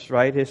 months,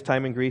 right, his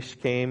time in Greece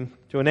came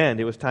to an end.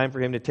 It was time for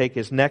him to take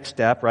his next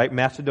step, right?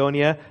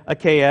 Macedonia,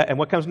 Achaia. And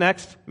what comes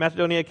next?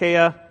 Macedonia,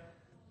 Achaia,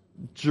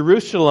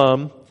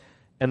 Jerusalem,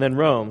 and then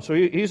Rome. So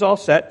he's all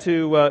set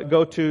to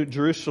go to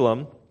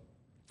Jerusalem.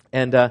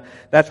 And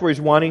that's where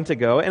he's wanting to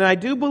go. And I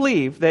do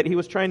believe that he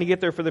was trying to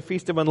get there for the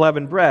Feast of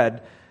Unleavened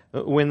Bread,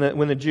 when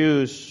the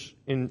Jews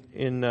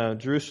in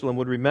Jerusalem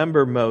would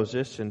remember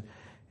Moses and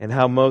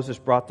how Moses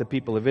brought the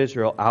people of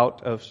Israel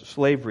out of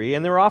slavery.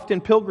 And there were often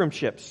pilgrim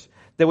ships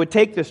that would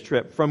take this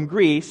trip from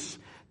Greece,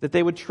 that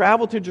they would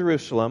travel to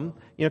Jerusalem,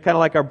 kind of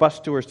like our bus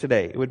tours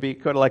today. It would be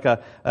kind of like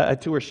a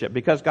tour ship,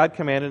 because God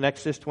commanded in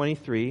Exodus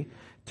 23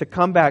 to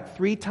come back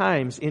 3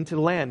 times into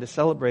the land to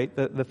celebrate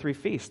the 3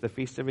 feasts, the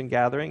Feast of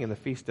Ingathering and the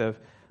Feast of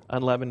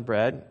Unleavened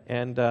Bread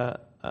and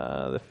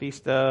the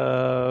Feast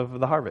of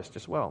the Harvest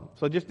as well.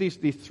 So just these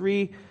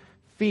 3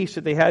 feasts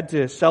that they had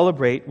to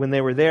celebrate when they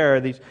were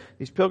there,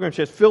 these pilgrim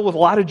ships filled with a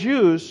lot of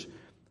Jews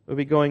would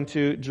be going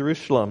to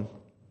Jerusalem.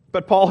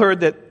 But Paul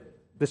heard that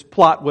this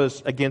plot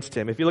was against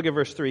him. If you look at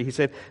verse 3, he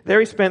said, there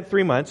he spent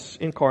 3 months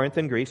in Corinth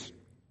and Greece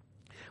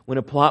when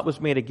a plot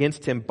was made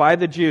against him by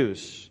the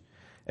Jews,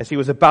 as he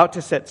was about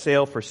to set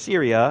sail for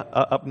Syria,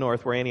 up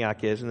north where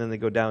Antioch is, and then they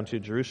go down to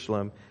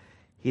Jerusalem.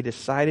 He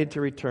decided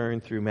to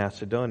return through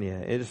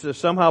Macedonia.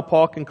 Somehow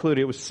Paul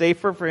concluded it was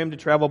safer for him to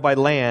travel by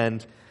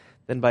land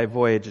than by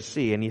voyage at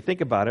sea. And you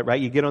think about it, right?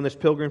 You get on this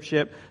pilgrim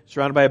ship,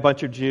 surrounded by a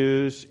bunch of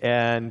Jews,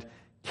 and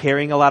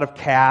carrying a lot of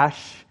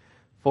cash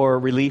for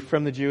relief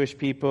from the Jewish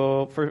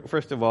people.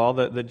 First of all,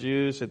 the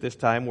Jews at this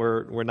time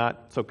were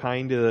not so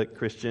kind to the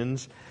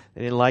Christians.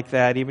 They didn't like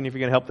that. Even if you're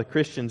going to help the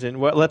Christians,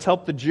 let's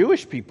help the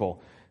Jewish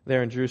people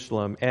there in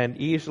Jerusalem. And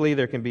easily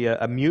there can be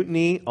a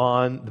mutiny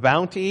on the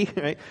Bounty,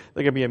 right?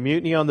 There can be a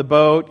mutiny on the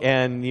boat,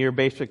 and you're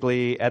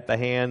basically at the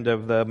hand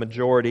of the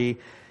majority.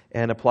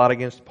 And a plot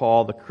against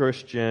Paul, the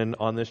Christian,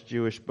 on this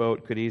Jewish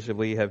boat could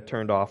easily have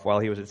turned off while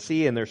he was at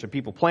sea. And there's some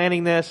people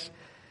planning this.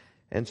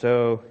 And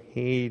so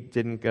he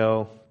didn't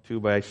go 2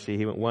 by sea.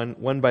 He went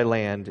one by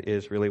land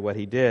is really what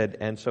he did.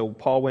 And so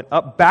Paul went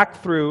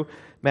back through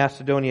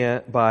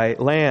Macedonia by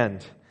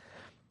land.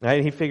 Right?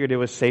 And he figured it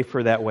was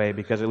safer that way,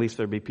 because at least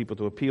there'd be people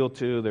to appeal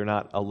to. They're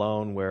not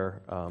alone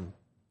where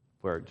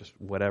just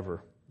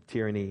whatever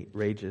tyranny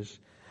rages.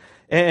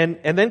 And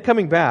then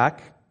coming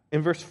back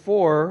in verse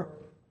 4,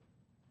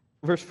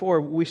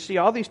 we see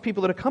all these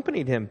people that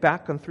accompanied him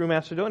back on through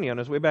Macedonia on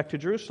his way back to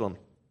Jerusalem.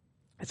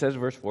 It says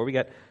in verse 4, we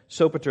got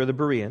Sopater the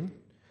Berean,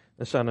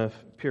 the son of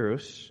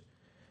Pyrrhus.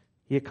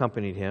 He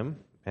accompanied him,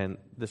 and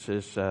this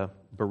is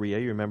Berea.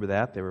 You remember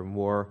that? They were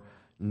more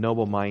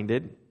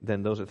noble-minded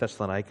than those at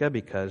Thessalonica,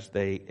 because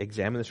they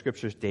examined the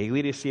Scriptures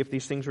daily to see if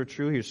these things were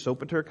true. Here's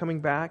Sopater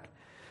coming back.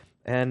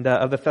 And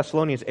of the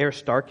Thessalonians,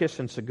 Aristarchus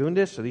and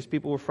Secundus. So these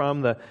people were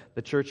from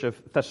the church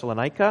of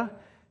Thessalonica.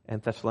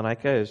 And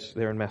Thessalonica is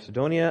there in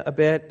Macedonia a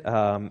bit.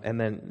 And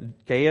then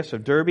Gaius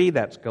of Derbe,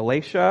 that's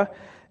Galatia.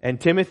 And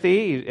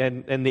Timothy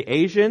and the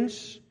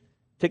Asians,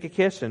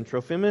 Tychicus and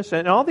Trophimus.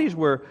 And all these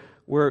were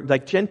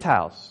like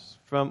Gentiles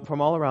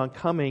from all around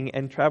coming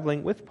and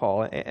traveling with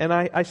Paul. And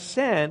I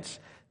sense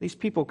these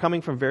people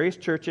coming from various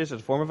churches as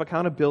a form of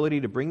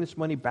accountability to bring this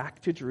money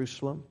back to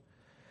Jerusalem.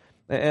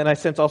 And I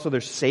sense also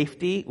there's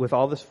safety with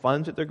all this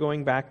funds that they're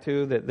going back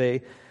to, that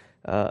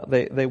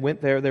they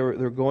went there,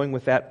 they're going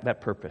with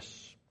that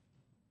purpose.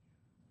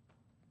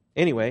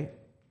 Anyway,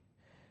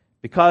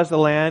 Because the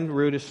land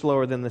route is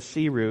slower than the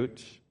sea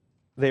route,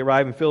 they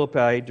arrive in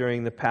Philippi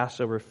during the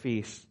Passover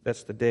feast.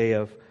 That's the day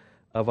of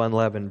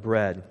unleavened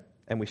bread.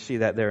 And we see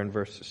that there in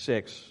verse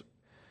 6.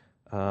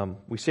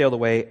 We sailed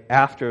away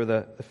after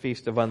the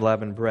Feast of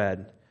Unleavened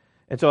Bread.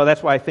 And so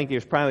that's why I think he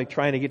was probably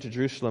trying to get to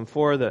Jerusalem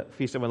for the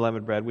Feast of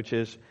Unleavened Bread, which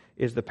is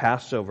the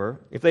Passover.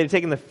 If they had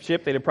taken the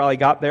ship, they'd have probably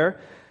got there.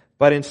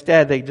 But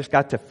instead, they just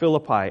got to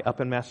Philippi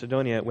up in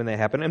Macedonia when that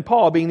happened. And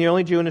Paul, being the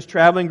only Jew in his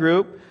traveling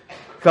group,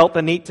 felt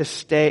the need to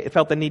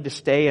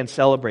stay and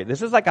celebrate.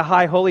 This is like a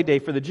high holy day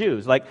for the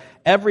Jews, like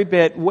every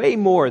bit, way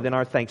more than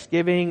our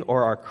Thanksgiving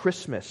or our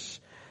Christmas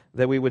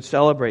that we would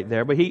celebrate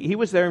there. But he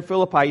was there in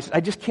Philippi. He said, I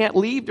just can't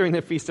leave during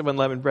the Feast of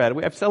Unleavened Bread.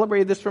 I've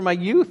celebrated this from my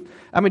youth.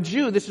 I'm a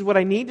Jew. This is what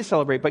I need to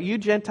celebrate. But you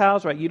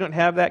Gentiles, right, you don't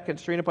have that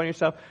constraint upon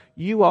yourself.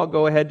 You all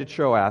go ahead to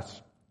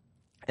Troas.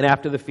 And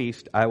after the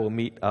feast, I will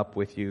meet up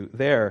with you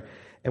there.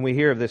 And we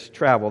hear of this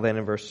travel then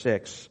in verse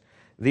 6.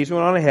 These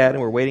went on ahead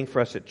and were waiting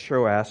for us at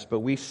Troas,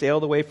 but we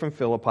sailed away from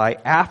Philippi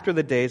after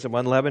the days of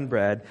unleavened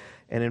bread,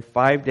 and in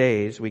 5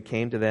 days we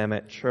came to them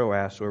at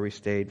Troas, where we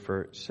stayed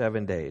for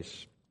 7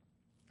 days.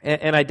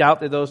 And I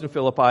doubt that those in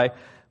Philippi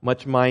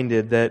much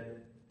minded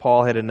that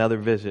Paul had another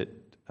visit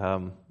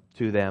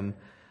to them,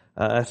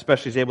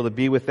 especially as able to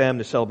be with them,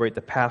 to celebrate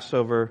the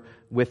Passover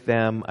with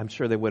them. I'm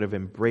sure they would have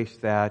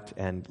embraced that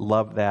and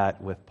loved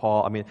that with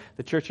Paul. I mean,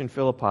 the church in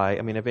Philippi,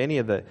 of any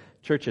of the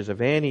churches,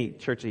 of any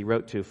church he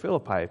wrote to,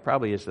 Philippi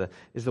probably is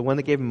the one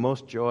that gave him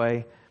most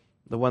joy,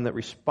 the one that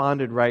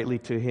responded rightly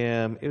to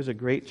him. It was a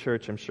great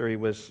church. I'm sure he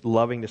was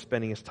loving to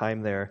spending his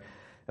time there.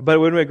 But it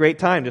would have been a great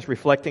time just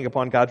reflecting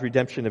upon God's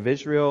redemption of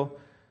Israel,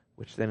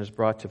 which then is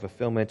brought to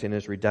fulfillment in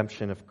his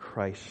redemption of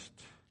Christ.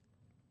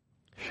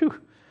 Phew.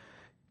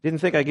 Didn't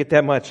think I'd get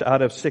that much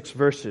out of 6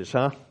 verses,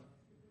 huh?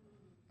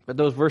 But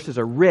those verses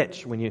are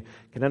rich when you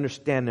can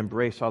understand and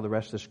embrace all the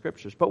rest of the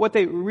Scriptures. But what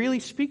they really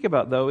speak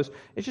about, though, is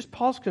just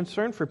Paul's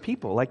concern for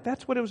people. Like,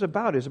 that's what it was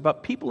about. It's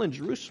about people in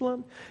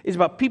Jerusalem. It's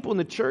about people in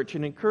the church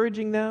and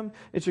encouraging them.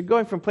 It's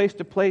going from place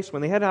to place.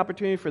 When they had an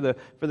opportunity for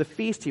the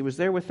feast, he was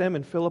there with them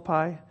in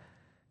Philippi.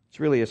 It's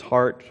really his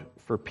heart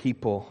for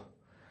people.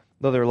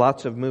 Though there are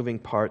lots of moving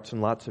parts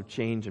and lots of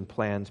change and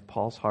plans,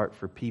 Paul's heart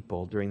for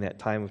people during that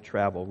time of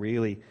travel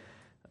really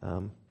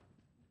came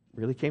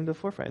to the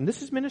forefront. And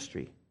this is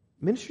ministry.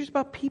 Ministry is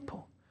about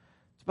people.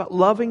 It's about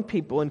loving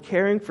people and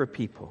caring for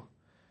people.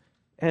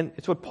 And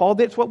it's what Paul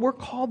did. It's what we're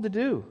called to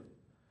do.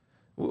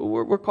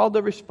 We're called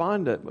to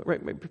respond to,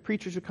 right,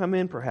 preachers who come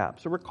in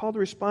perhaps. Or we're called to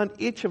respond,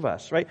 each of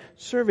us, right?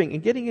 Serving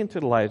and getting into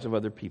the lives of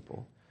other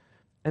people.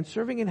 And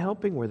serving and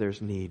helping where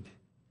there's need.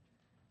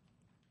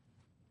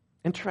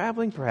 And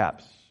traveling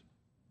perhaps.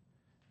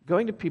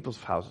 Going to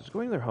people's houses,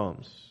 going to their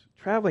homes.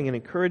 Traveling and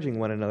encouraging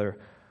one another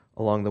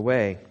along the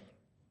way.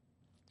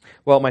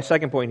 Well, my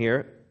second point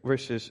here,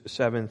 verses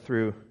 7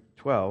 through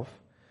 12.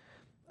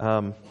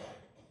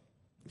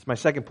 It's my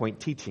second point,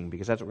 teaching,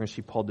 because that's what we're going to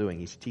see Paul doing.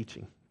 He's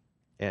teaching,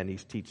 and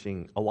he's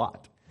teaching a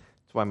lot.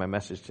 That's why my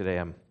message today,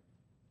 I'm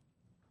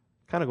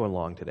kind of going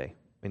long today,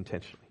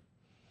 intentionally.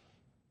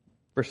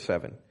 Verse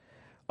 7.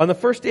 On the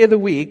first day of the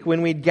week,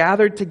 when we'd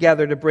gathered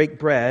together to break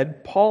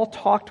bread, Paul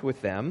talked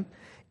with them,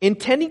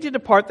 intending to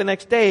depart the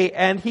next day,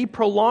 and he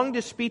prolonged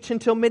his speech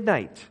until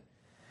midnight.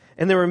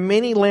 And there were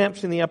many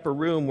lamps in the upper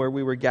room where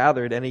we were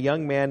gathered, and a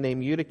young man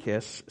named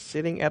Eutychus,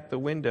 sitting at the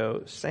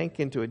window, sank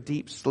into a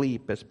deep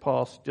sleep as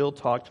Paul still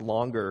talked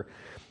longer.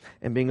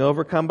 And being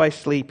overcome by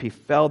sleep, he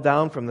fell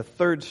down from the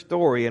 3rd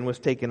story and was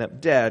taken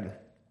up dead.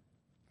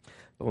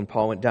 But when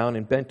Paul went down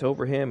and bent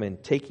over him,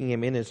 and taking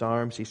him in his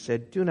arms, he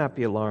said, "Do not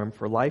be alarmed,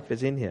 for life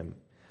is in him."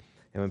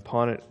 And when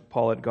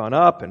Paul had gone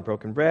up and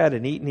broken bread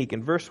and eaten, he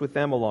conversed with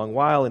them a long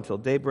while until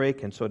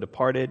daybreak, and so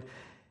departed.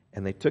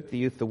 And they took the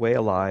youth away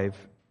alive,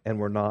 and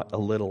were not a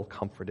little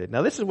comforted.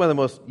 Now, this is one of the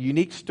most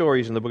unique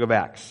stories in the book of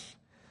Acts.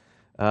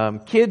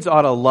 Kids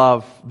ought to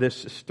love this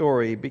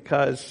story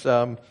because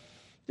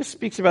this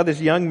speaks about this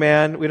young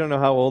man. We don't know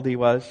how old he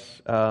was.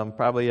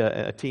 Probably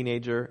a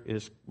teenager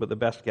is the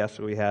best guess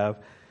that we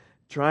have.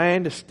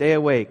 Trying to stay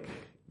awake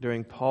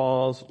during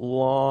Paul's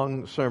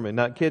long sermon.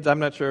 Now, kids, I'm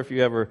not sure if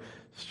you ever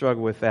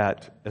struggle with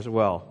that as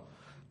well.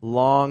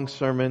 Long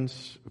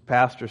sermons,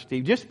 Pastor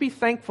Steve. Just be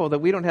thankful that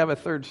we don't have a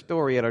 3rd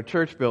story at our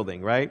church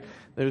building, right?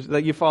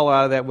 You fall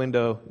out of that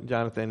window,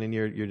 Jonathan, and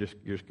you're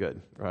just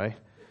good, right?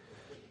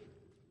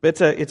 But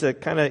it's a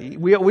kind of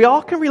we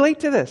all can relate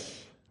to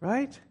this,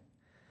 right?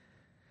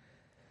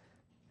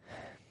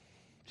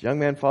 This young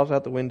man falls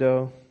out the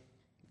window,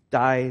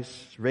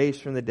 dies,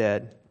 raised from the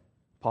dead.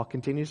 Paul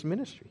continues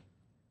ministry,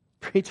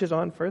 preaches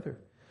on further,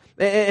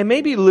 and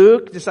maybe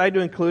Luke decided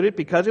to include it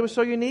because it was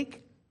so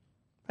unique.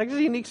 Like, it's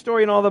a unique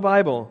story in all the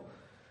Bible.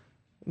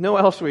 No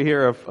else we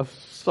hear of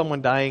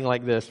someone dying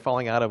like this,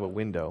 falling out of a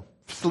window,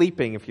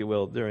 sleeping, if you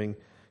will, during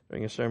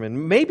a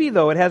sermon. Maybe,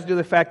 though, it has to do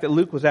with the fact that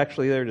Luke was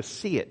actually there to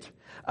see it.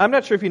 I'm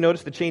not sure if you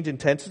noticed the change in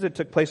tenses that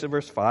took place in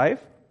verse 5.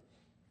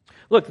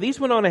 Look, these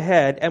went on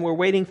ahead and were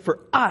waiting for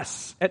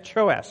us at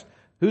Troas.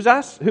 Who's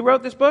us? Who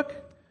wrote this book?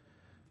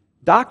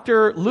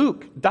 Dr.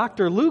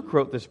 Luke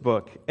wrote this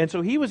book. And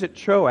so he was at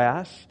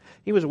Troas.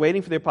 He was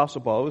waiting for the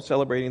Apostle Paul, who was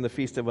celebrating the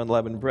Feast of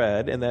Unleavened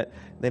Bread, and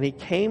then he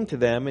came to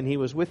them and he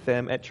was with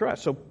them at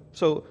Troas.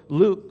 So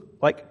Luke,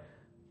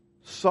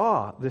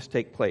 saw this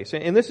take place.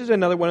 And this is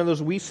another one of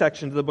those wee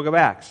sections of the book of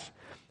Acts,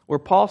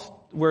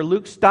 where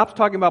Luke stops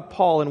talking about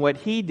Paul and what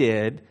he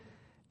did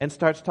and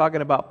starts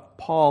talking about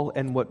Paul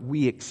and what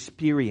we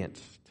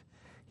experienced.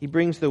 He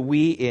brings the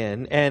we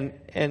in, and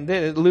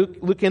then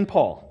Luke and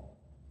Paul,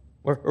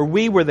 or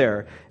we were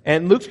there.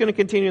 And Luke's going to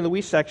continue in the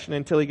we section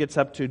until he gets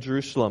up to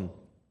Jerusalem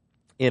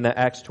in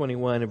Acts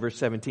 21 and verse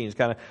 17. It's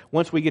kind of,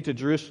 once we get to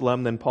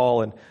Jerusalem, then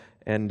Paul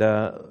and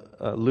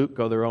Luke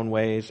go their own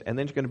ways, and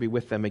then he's going to be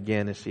with them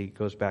again as he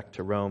goes back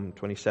to Rome,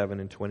 27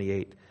 and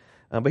 28.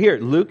 But here,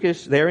 Luke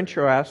is there in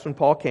Troas when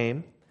Paul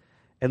came,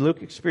 and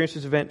Luke experienced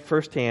this event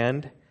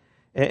firsthand,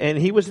 and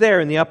he was there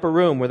in the upper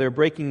room where they're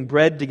breaking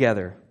bread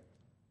together.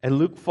 And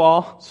Luke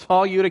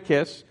saw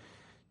Eutychus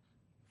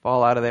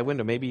fall out of that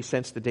window. Maybe he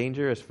sensed the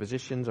danger, as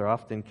physicians are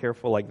often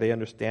careful, like they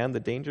understand the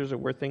dangers of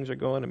where things are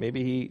going, and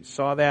maybe he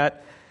saw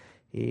that.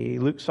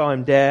 Luke saw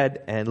him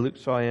dead, and Luke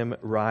saw him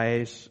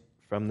rise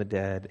from the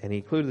dead, and he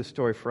included the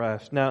story for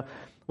us. Now,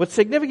 what's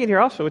significant here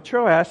also with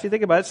Troas, you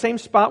think about it, same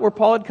spot where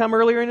Paul had come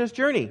earlier in his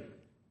journey.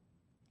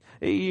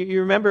 You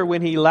remember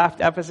when he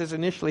left Ephesus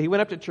initially, he went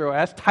up to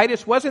Troas.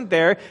 Titus wasn't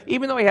there.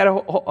 Even though he had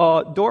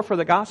a door for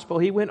the gospel,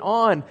 he went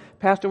on,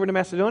 passed over to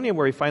Macedonia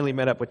where he finally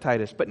met up with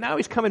Titus. But now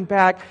he's coming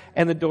back,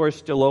 and the door is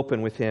still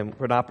open with him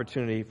for an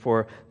opportunity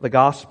for the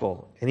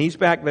gospel. And he's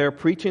back there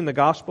preaching the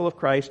gospel of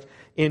Christ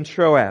in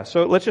Troas.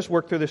 So let's just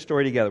work through this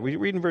story together. We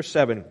read in verse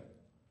 7.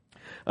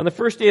 On the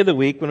first day of the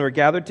week, when we were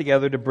gathered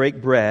together to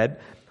break bread,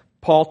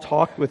 Paul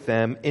talked with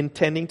them,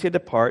 intending to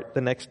depart the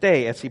next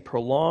day, as he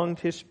prolonged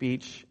his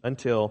speech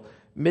until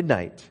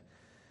midnight.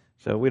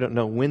 So we don't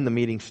know when the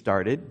meeting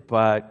started,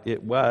 but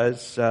it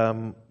was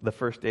the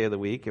first day of the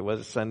week. It was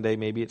a Sunday.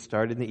 Maybe it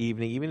started in the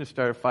evening. Even if it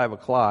started at 5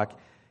 o'clock,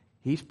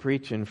 he's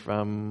preaching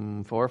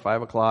from 4 or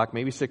 5 o'clock,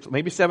 maybe 6,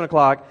 maybe 7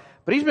 o'clock.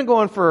 But he's been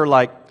going for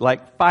like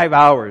 5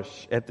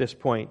 hours at this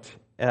point,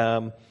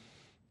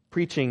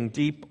 preaching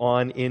deep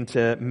on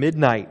into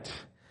midnight.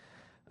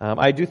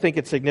 I do think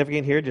it's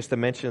significant here, just the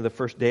mention of the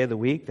first day of the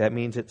week. That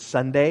means it's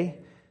Sunday.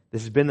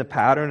 This has been the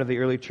pattern of the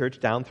early church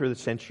down through the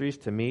centuries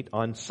to meet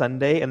on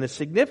Sunday. And the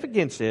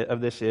significance of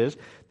this is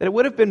that it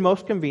would have been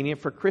most convenient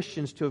for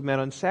Christians to have met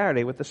on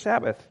Saturday with the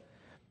Sabbath.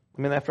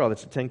 I mean, after all,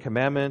 that's the Ten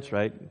Commandments,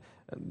 right?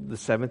 The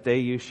seventh day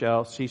you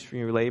shall cease from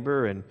your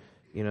labor and,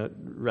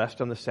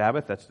 rest on the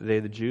Sabbath. That's the day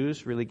the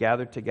Jews really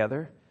gathered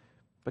together.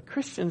 But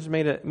Christians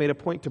made a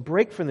point to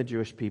break from the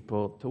Jewish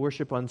people to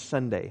worship on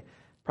Sunday.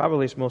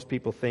 Probably, as most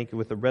people think,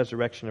 with the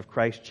resurrection of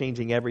Christ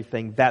changing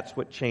everything, that's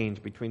what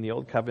changed between the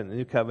Old Covenant and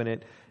the New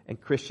Covenant, and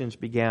Christians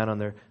began on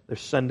their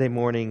Sunday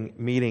morning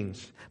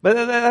meetings. But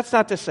that's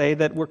not to say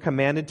that we're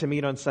commanded to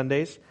meet on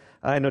Sundays.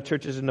 I know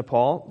churches in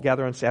Nepal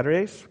gather on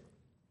Saturdays.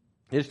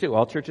 It is too.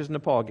 All churches in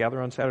Nepal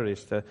gather on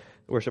Saturdays to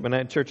worship.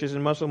 And churches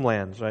in Muslim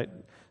lands, right?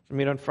 So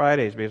meet on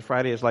Fridays, because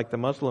Friday is like the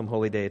Muslim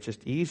holy day. It's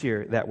just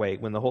easier that way.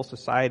 When the whole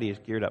society is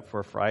geared up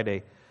for a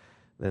Friday,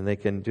 then they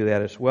can do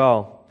that as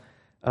well.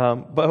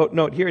 But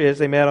note, here it is.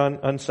 They met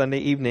on Sunday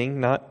evening,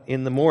 not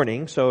in the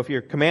morning. So if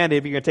you're commanded,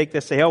 if you're going to take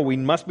this, say, we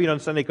must meet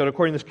on Sunday,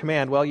 according to this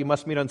command, well, you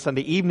must meet on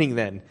Sunday evening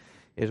then,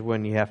 is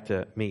when you have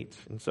to meet.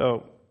 And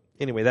so,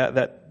 anyway,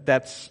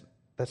 that's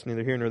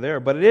neither here nor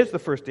there. But it is the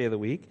first day of the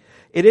week.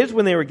 It is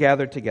when they were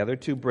gathered together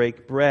to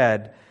break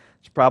bread.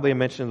 It's probably a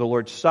mention of the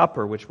Lord's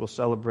Supper, which we'll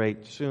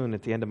celebrate soon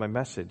at the end of my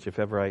message, if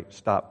ever I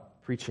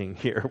stop preaching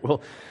here.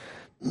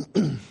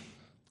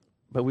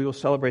 But we will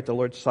celebrate the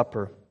Lord's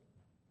Supper.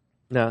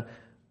 Now,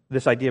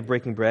 this idea of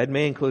breaking bread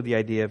may include the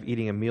idea of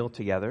eating a meal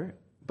together.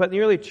 But in the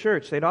early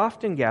church, they'd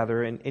often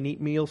gather and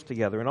eat meals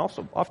together. And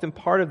also, often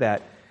part of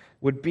that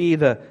would be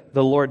the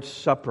Lord's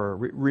Supper,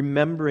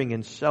 remembering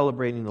and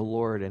celebrating the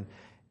Lord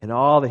and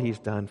all that He's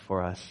done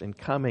for us, and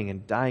coming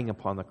and dying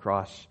upon the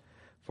cross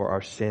for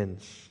our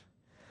sins.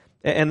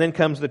 And then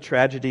comes the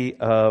tragedy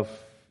of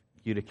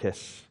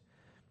Eutychus.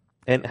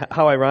 And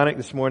how ironic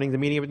this morning, the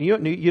meaning of it. You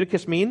know what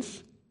Eutychus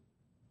means?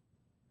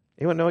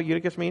 Anyone know what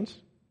Eutychus means?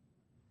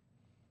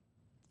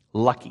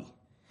 Lucky.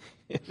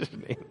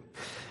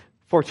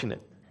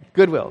 Fortunate.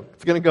 Goodwill.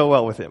 It's going to go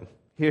well with him.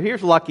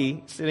 Here's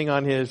Lucky sitting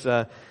on his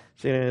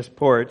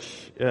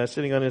porch,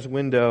 sitting on his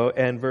window,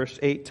 and verse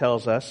 8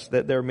 tells us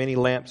that there are many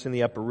lamps in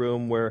the upper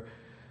room where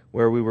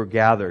we were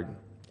gathered.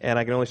 And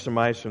I can only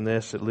surmise from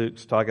this that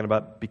Luke's talking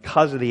about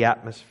because of the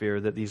atmosphere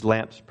that these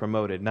lamps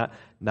promoted.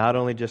 Not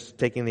only just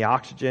taking the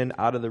oxygen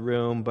out of the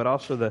room, but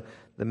also the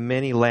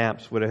many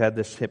lamps would have had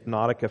this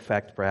hypnotic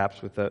effect,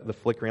 perhaps, with the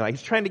flickering light.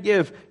 He's trying to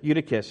give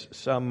Eutychus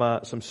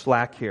some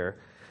slack here.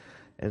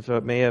 And so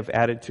it may have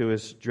added to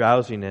his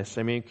drowsiness.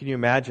 I mean, can you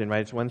imagine, right?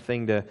 There's one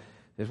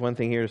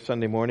thing here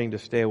Sunday morning to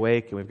stay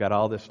awake, and we've got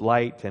all this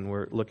light, and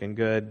we're looking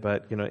good.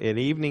 But, at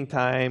evening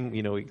time,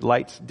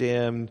 lights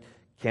dimmed,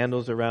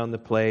 candles around the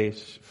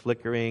place,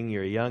 flickering,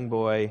 you're a young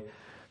boy.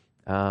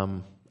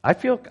 I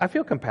feel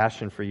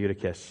compassion for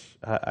Eutychus.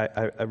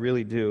 I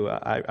really do.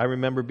 I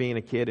remember being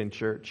a kid in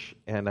church,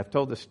 and I've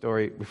told this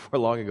story before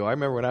long ago. I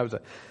remember when I was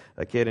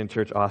a kid in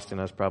church, Austin,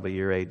 I was probably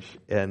your age,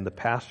 and the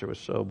pastor was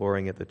so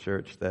boring at the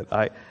church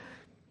that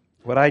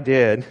what I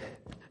did,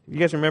 you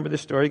guys remember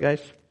this story,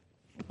 guys?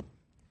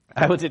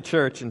 I was at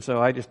church, and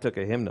so I just took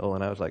a hymnal,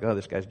 and I was like, oh,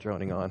 this guy's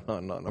droning on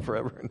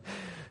forever. And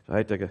so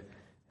I took and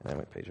I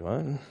went page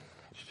 1,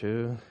 page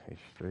 2, page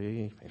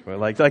 3, page 4,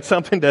 like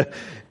something to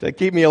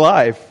keep me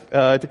alive,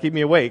 to keep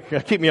me awake,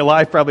 keep me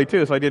alive probably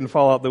too, so I didn't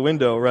fall out the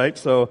window, right?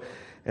 So,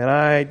 and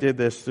I did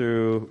this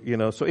through,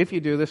 so if you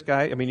do this,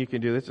 guy, I mean, you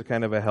can do this as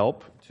kind of a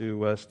help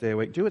to stay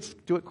awake. Do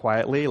it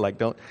quietly, like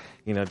don't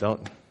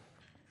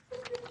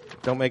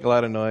make a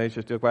lot of noise,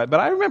 just do it quiet.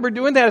 But I remember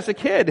doing that as a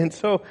kid, and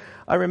so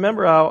I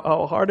remember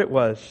how hard it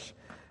was.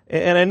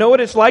 And I know what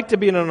it's like to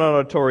be in an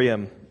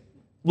auditorium,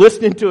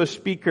 listening to a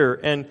speaker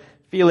and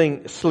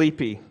feeling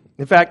sleepy.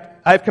 In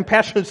fact, I have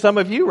compassion on some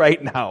of you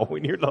right now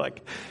when you're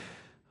like,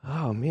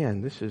 oh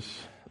man, this is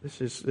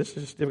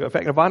difficult. In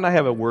fact, Yvonne and I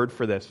have a word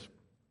for this.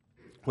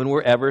 When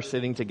we're ever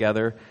sitting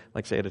together,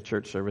 like say at a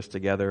church service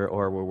together,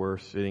 or where we're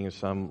sitting in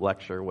some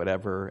lecture or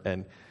whatever,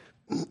 and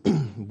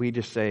we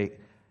just say,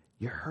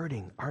 you're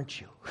hurting, aren't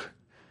you?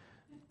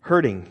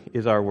 Hurting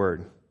is our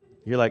word.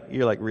 You're like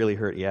really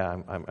hurt. Yeah,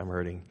 I'm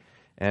hurting.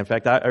 And in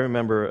fact, I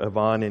remember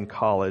Yvonne in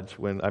college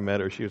when I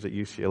met her. She was at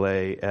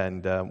UCLA,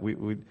 and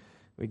we'd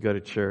go to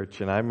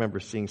church. And I remember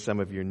seeing some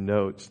of your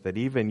notes that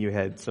even you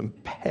had some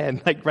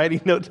pen, like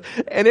writing notes,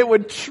 and it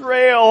would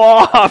trail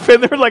off.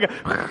 And there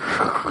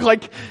was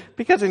like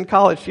because in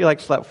college she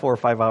slept 4 or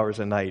 5 hours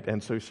a night,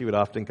 and so she would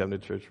often come to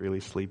church really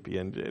sleepy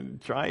and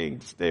trying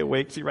to stay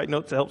awake. She'd write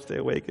notes to help stay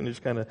awake, and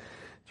just kind of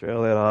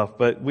trail that off.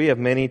 But we have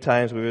many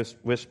times we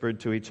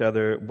whispered to each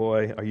other,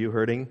 boy, are you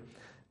hurting?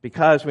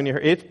 Because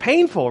it's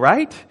painful,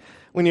 right?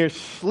 When you're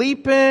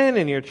sleeping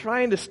and you're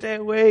trying to stay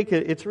awake,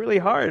 it's really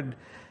hard.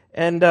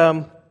 And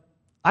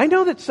I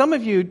know that some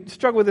of you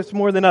struggle with this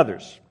more than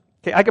others.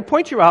 Okay, I could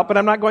point you out, but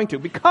I'm not going to.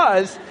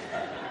 Because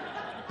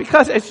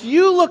as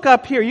you look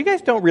up here, you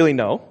guys don't really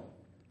know.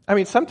 I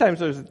mean, sometimes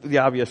there's the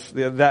obvious,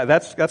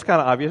 that's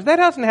kind of obvious. That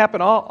doesn't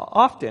happen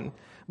often.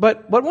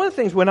 But one of the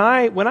things, when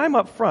I'm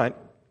up front,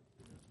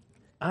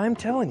 I'm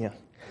telling you,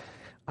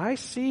 I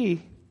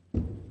see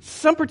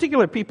some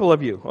particular people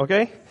of you,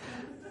 okay?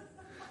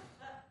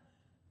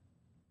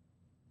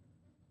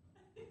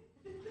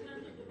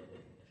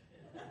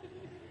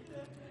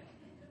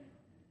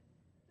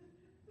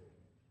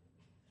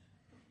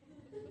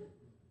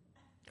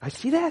 I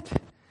see that.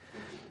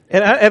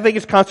 And I think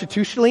it's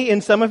constitutionally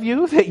in some of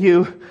you that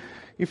you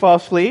fall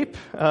asleep.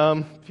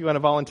 If you want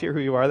to volunteer who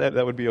you are,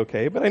 that would be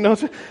okay. But I know,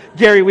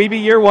 Gary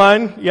Weeby, you're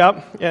one.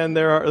 Yep. And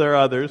there are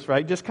others,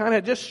 right? Just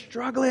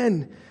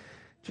struggling.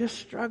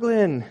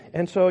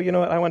 And so, you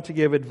know what? I want to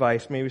give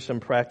advice, maybe some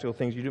practical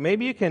things you do.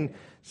 Maybe you can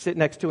sit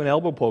next to an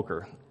elbow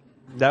poker.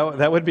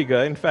 That would be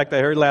good. In fact,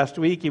 I heard last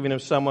week, even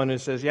if someone who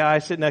says, yeah, I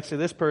sit next to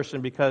this person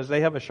because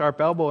they have a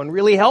sharp elbow and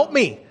really help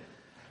me.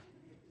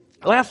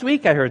 Last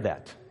week I heard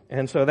that.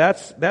 And so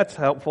that's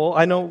helpful.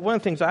 I know one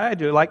of the things I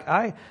do,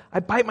 I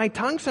bite my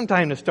tongue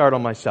sometime to startle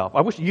myself.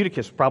 I wish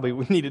Eutychus probably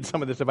needed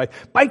some of this advice.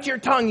 Bite your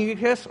tongue,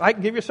 Eutychus.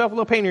 Give yourself a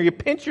little pain, or you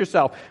pinch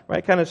yourself,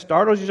 right? Kind of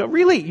startles yourself.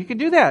 Really, you can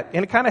do that,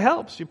 and it kind of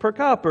helps. You perk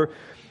up. Or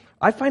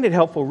I find it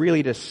helpful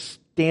really to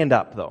stand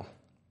up, though,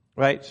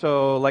 right?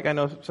 So, I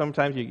know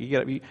sometimes you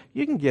get up,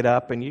 you can get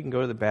up and you can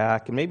go to the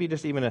back, and maybe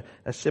just even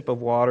a sip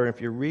of water. If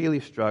you're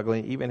really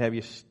struggling, even have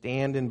you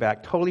standing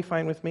back. Totally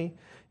fine with me.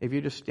 If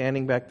you're just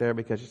standing back there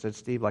because you said,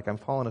 Steve, I'm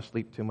falling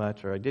asleep too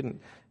much, or I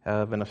didn't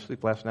have enough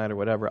sleep last night, or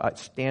whatever,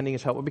 standing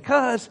is helpful.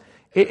 Because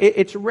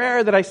it's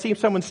rare that I see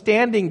someone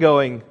standing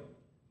going,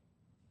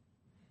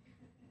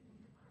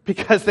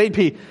 because they'd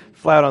be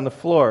flat on the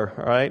floor,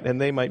 all right?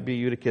 And they might be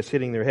Eutychus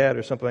hitting their head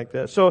or something like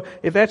that. So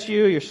if that's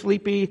you're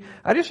sleepy,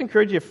 I just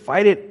encourage you to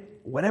fight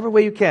it whatever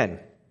way you can,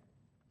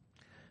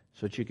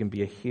 so that you can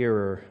be a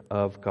hearer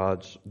of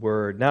God's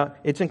word. Now,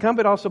 it's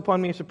incumbent also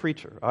upon me as a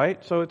preacher, all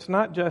right? So it's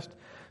not just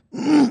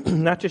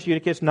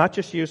Eutychus, not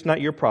just you, it's not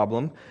your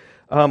problem.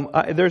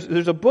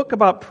 There's a book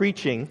about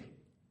preaching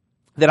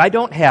that I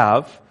don't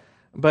have,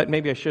 but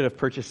maybe I should have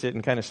purchased it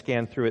and kind of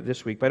scanned through it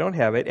this week, but I don't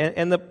have it.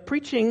 And the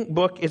preaching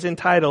book is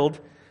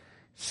entitled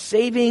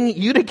Saving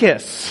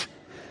Eutychus.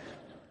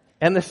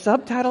 And the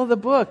subtitle of the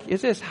book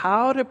is this: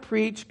 How to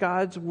Preach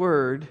God's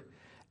Word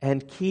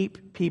and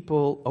Keep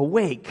People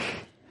Awake.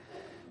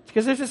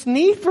 Because there's this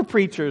need for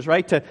preachers,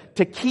 right,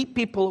 to keep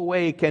people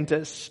awake and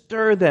to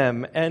stir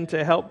them and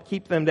to help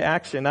keep them to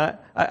action.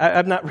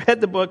 I've not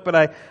read the book, but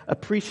I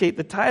appreciate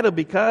the title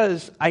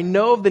because I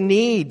know of the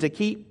need to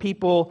keep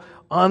people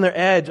on their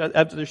edge,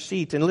 up to their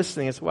seats and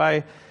listening. That's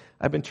why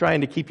I've been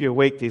trying to keep you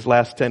awake these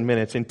last 10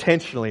 minutes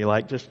intentionally,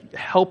 just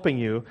helping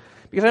you.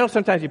 Because I know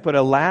sometimes you put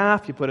a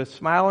laugh, you put a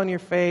smile on your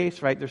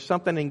face, right? There's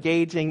something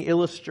engaging,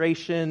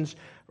 illustrations,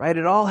 right?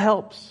 It all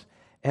helps.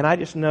 And I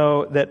just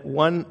know that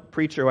one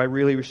preacher who I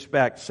really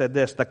respect said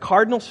this: the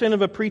cardinal sin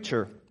of a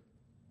preacher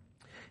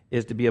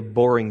is to be a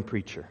boring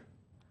preacher.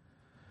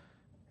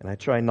 And I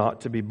try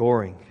not to be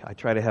boring. I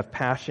try to have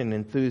passion,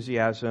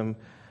 enthusiasm,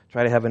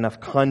 try to have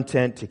enough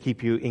content to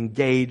keep you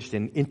engaged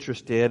and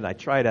interested. And I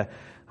try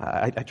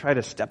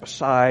to step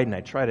aside, and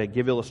I try to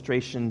give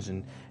illustrations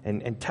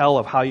and tell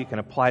of how you can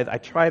apply it. I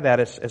try that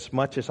as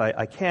much as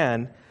I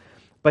can.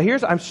 But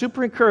I'm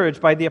super encouraged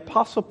by the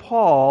Apostle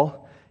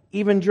Paul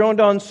even droned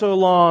on so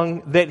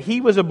long that he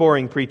was a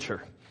boring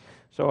preacher.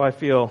 So I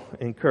feel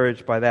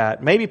encouraged by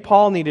that. Maybe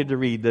Paul needed to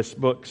read this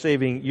book,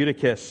 Saving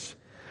Eutychus.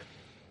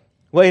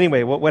 Well,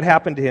 anyway, what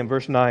happened to him?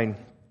 Verse 9.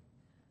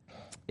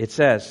 It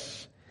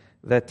says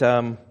that,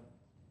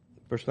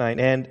 verse 9,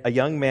 and a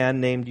young man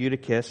named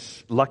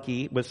Eutychus,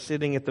 lucky, was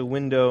sitting at the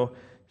window,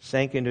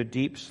 sank into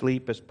deep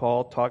sleep as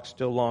Paul talked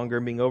still longer.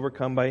 Being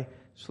overcome by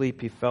sleep,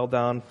 he fell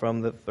down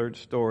from the third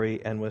story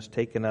and was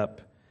taken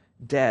up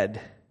dead.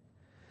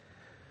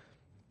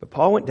 But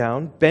Paul went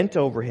down, bent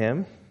over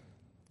him,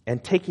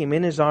 and taking him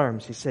in his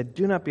arms, he said,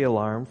 "Do not be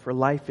alarmed, for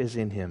life is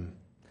in him."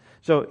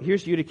 So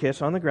here's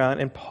Eutychus on the ground,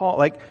 and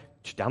Paul,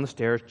 down the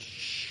stairs,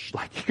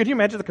 could you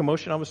imagine the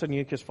commotion? All of a sudden,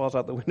 Eutychus falls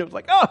out the window. It's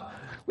like, oh,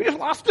 we just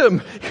lost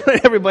him.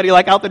 Everybody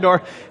out the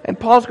door. And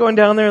Paul's going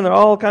down there, and they're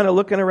all kind of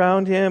looking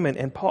around him.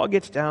 And Paul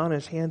gets down on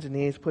his hands and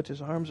knees, puts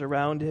his arms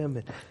around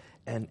him,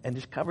 and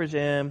just covers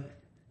him.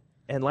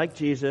 And like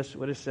Jesus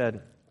would have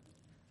said,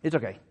 it's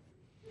okay.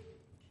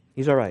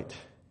 He's all right.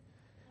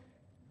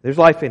 There's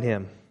life in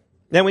him.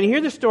 Now, when you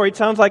hear this story, it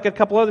sounds like a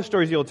couple other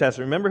stories in the Old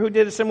Testament. Remember who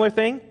did a similar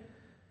thing?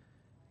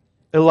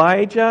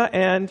 Elijah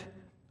and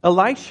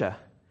Elisha.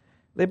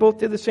 They both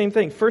did the same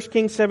thing. 1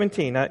 Kings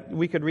 17.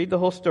 We could read the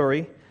whole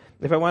story.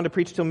 If I wanted to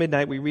preach till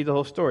midnight, we read the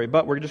whole story.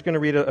 But we're just going to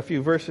read a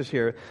few verses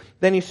here.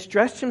 Then he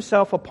stretched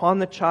himself upon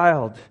the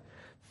child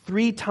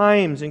 3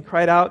 times and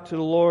cried out to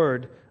the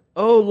Lord,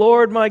 "O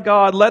Lord my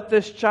God, let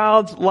this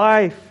child's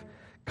life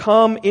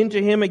come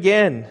into him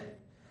again."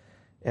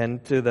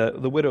 And to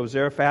the widow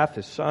Zarephath,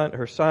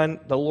 her son,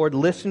 the Lord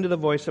listened to the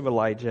voice of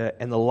Elijah,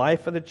 and the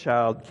life of the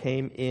child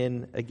came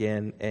in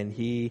again, and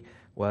he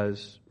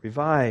was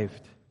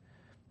revived.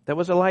 That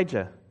was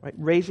Elijah, right?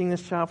 Raising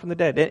this child from the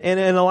dead. And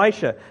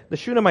Elisha, the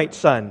Shunammite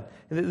son,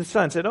 the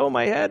son said, "Oh,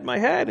 my head,"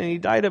 and he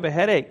died of a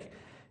headache.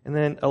 And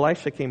then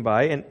Elisha came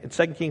by, and in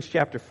 2 Kings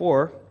chapter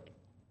 4,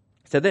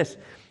 said this,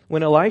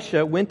 when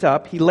Elisha went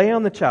up, he lay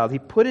on the child. He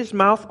put his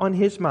mouth on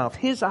his mouth,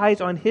 his eyes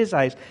on his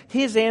eyes,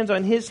 his hands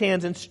on his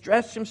hands, and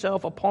stretched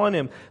himself upon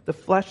him. The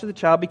flesh of the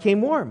child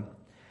became warm.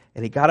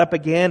 And he got up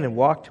again and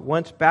walked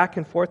once back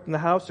and forth in the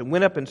house and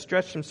went up and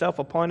stretched himself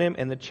upon him,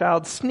 and the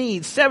child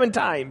sneezed 7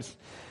 times.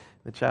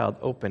 The child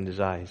opened his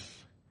eyes.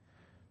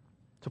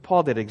 So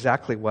Paul did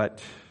exactly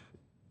what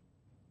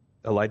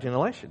Elijah and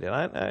Elisha did.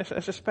 I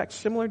suspect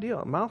similar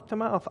deal. Mouth to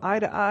mouth, eye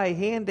to eye,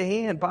 hand to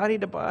hand, body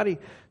to body,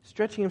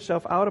 stretching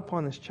himself out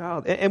upon this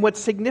child. And what's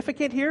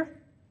significant here,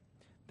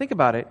 think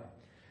about it.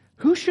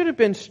 Who should have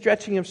been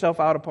stretching himself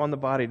out upon the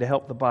body to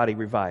help the body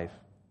revive?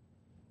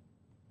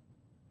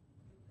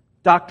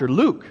 Dr.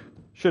 Luke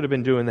should have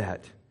been doing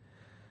that.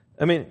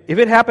 I mean, if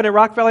it happened at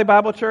Rock Valley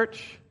Bible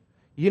Church,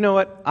 you know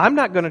what? I'm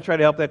not going to try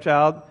to help that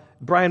child.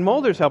 Brian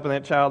Mulder's helping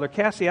that child, or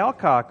Cassie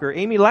Alcock, or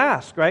Amy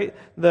Lask, right?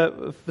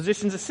 The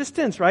physician's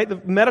assistants, right?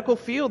 The medical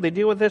field, they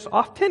deal with this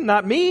often,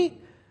 not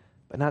me.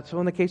 But not so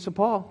in the case of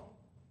Paul.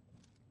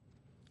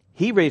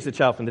 He raised the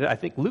child from the dead. I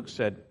think Luke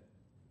said,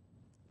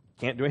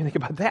 can't do anything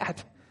about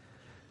that.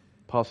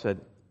 Paul said,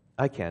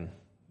 I can.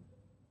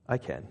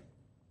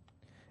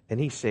 And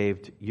he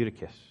saved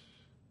Eutychus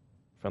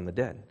from the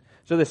dead.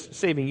 So this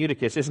saving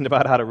Eutychus isn't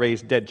about how to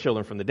raise dead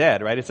children from the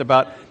dead, right? It's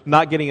about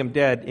not getting them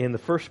dead in the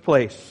first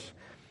place.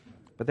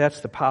 But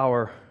that's the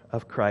power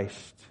of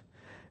Christ.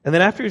 And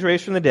then after he's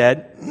raised from the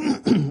dead,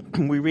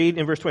 we read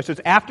in verse 20, so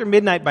it's after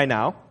midnight by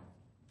now.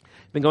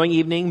 Been going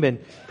evening,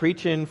 been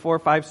preaching 4,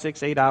 5,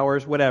 6, 8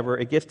 hours, whatever.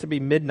 It gets to be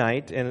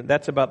midnight, and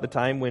that's about the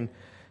time when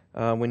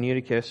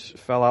Eutychus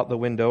fell out the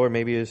window, or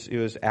maybe it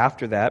was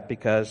after that,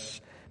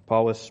 because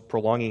Paul was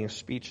prolonging his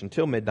speech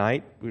until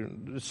midnight,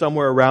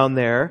 somewhere around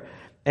there.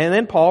 And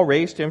then Paul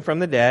raised him from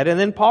the dead. And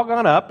then Paul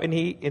got up, and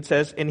it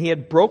says, and he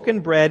had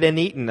broken bread and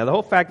eaten. Now the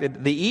whole fact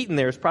that they eaten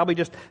there is probably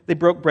just, they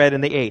broke bread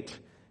and they ate.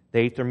 They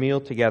ate their meal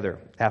together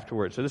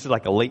afterwards. So this is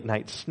like a late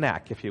night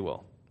snack, if you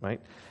will,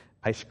 right?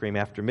 Ice cream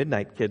after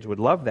midnight, kids would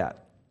love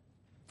that.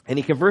 And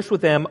he conversed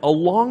with them a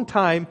long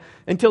time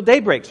until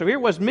daybreak. So here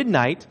it was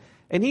midnight,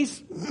 and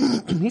he's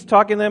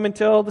talking to them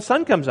until the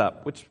sun comes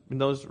up, which in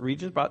those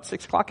regions about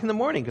 6 o'clock in the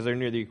morning because they're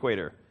near the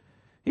equator.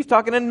 He's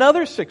talking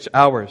another 6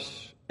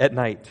 hours at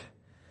night.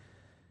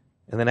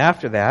 And then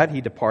after that, he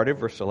departed,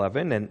 verse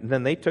 11, and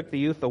then they took the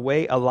youth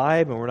away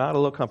alive and were not a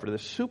little comforted. They're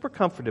super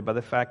comforted by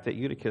the fact that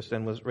Eutychus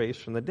then was raised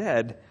from the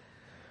dead.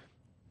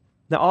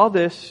 Now, all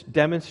this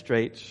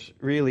demonstrates,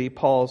 really,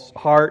 Paul's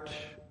heart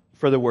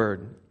for the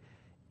Word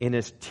in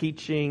his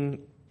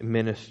teaching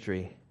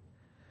ministry.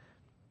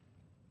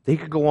 They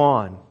could go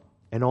on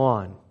and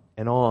on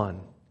and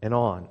on and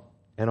on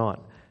and on.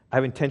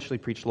 I've intentionally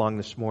preached long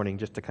this morning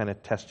just to kind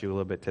of test you a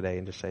little bit today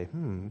and just say,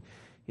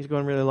 he's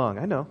going really long.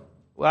 I know.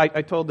 Well,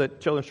 I told the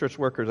children's church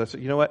workers, I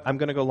said, you know what? I'm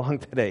going to go long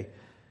today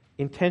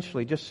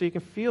intentionally, just so you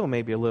can feel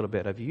maybe a little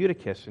bit of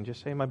Eutychus and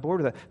just say, am I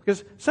bored with that?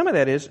 Because some of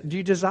that is, do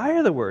you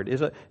desire the Word?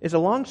 Is a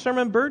long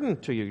sermon burden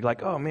to you? You're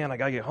like, oh man, I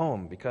got to get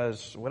home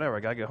because whatever, I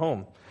got to get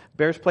home.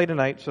 Bears play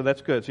tonight, so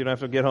that's good. So you don't have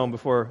to get home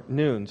before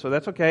noon, so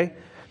that's okay.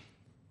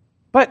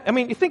 But, I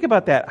mean, you think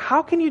about that.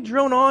 How can you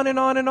drone on and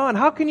on and on?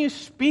 How can you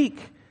speak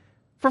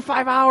for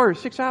 5 hours,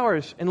 6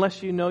 hours,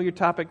 unless you know your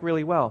topic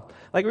really well?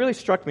 Like, it really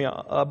struck me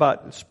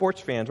about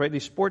sports fans, right?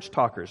 These sports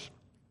talkers.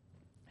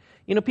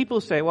 You know, people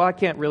say, well, I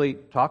can't really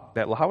talk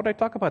that. Well, how would I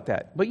talk about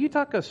that? But you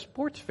talk to a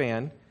sports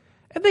fan,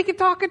 and they can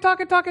talk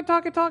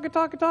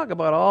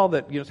about all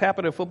that, has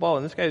happened in football,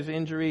 and this guy's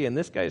injury, and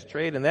this guy's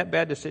trade, and that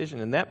bad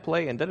decision, and that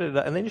play, and da-da-da,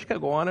 and then you just got to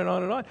go on and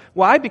on and on.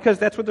 Why? Because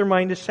that's what their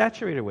mind is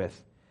saturated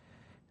with.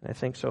 And I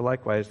think so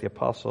likewise, the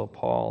Apostle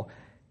Paul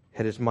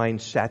had his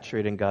mind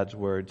saturated in God's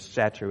Word,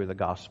 saturated with the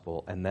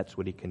gospel, and that's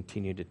what he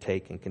continued to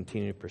take and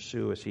continue to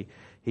pursue as he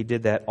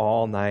did that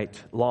all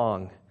night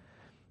long.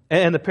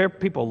 And the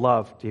people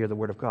love to hear the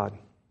Word of God.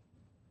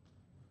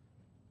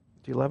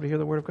 Do you love to hear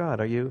the Word of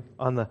God? Are you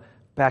on the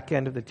back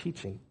end of the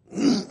teaching?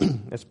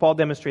 As Paul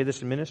demonstrated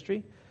this in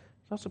ministry,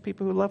 there's also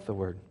people who love the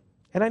Word.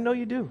 And I know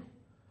you do.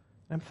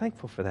 I'm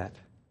thankful for that.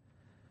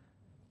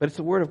 But it's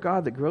the Word of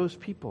God that grows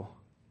people.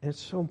 And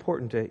it's so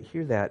important to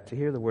hear that, to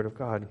hear the Word of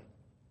God.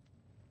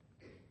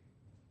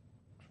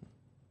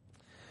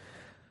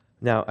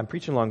 Now, I'm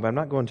preaching long, but I'm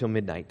not going until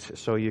midnight.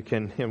 So you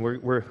can, and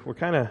we're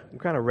kind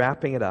of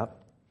wrapping it up.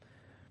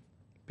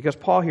 Because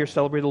Paul here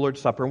celebrated the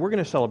Lord's Supper, and we're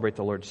going to celebrate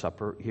the Lord's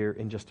Supper here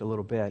in just a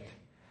little bit.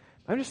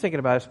 I'm just thinking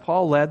about as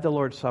Paul led the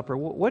Lord's Supper,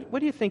 what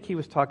do you think he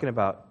was talking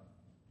about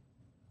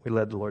when he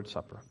led the Lord's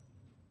Supper?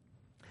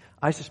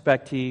 I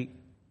suspect he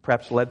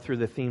perhaps led through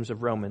the themes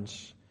of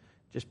Romans,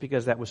 just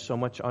because that was so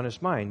much on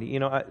his mind. You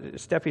know,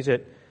 Steffi's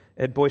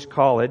at Boyce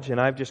College, and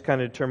I've just kind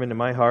of determined in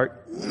my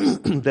heart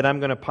that I'm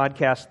going to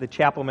podcast the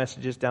chapel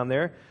messages down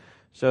there,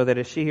 so that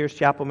if she hears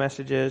chapel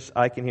messages,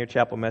 I can hear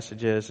chapel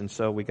messages, and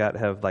so we got to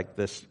have like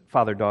this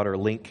father-daughter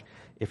link,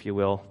 if you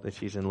will, that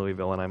she's in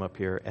Louisville and I'm up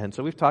here. And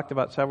so we've talked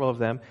about several of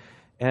them.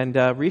 And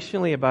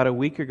recently, about a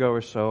week ago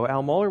or so,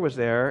 Al Mohler was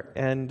there,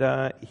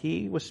 and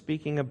he was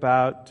speaking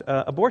about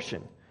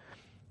abortion.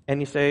 And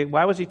you say,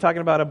 why was he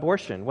talking about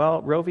abortion?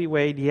 Well, Roe v.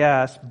 Wade,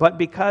 yes, but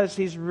because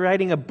he's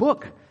writing a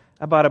book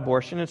about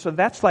abortion, and so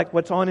that's like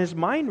what's on his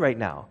mind right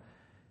now.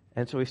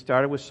 And so he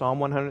started with Psalm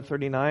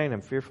 139, I'm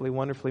fearfully,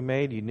 wonderfully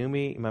made. You knew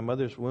me in my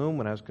mother's womb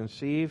when I was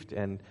conceived,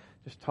 and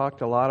just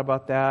talked a lot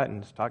about that,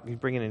 and he's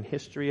bringing in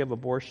history of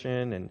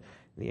abortion, and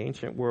the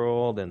ancient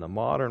world, and the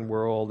modern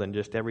world, and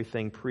just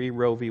everything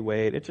pre-Roe v.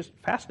 Wade. It's just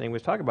fascinating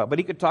what he's talking about. But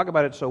he could talk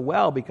about it so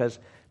well because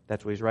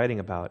that's what he's writing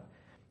about.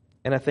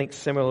 And I think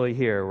similarly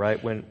here,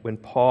 right, when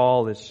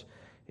Paul is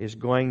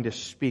going to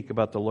speak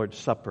about the Lord's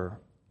Supper,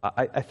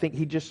 I think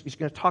he's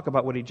going to talk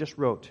about what he just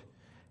wrote.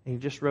 And he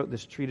just wrote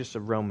this treatise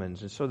of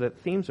Romans. And so the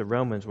themes of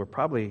Romans were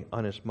probably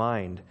on his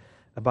mind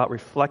about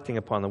reflecting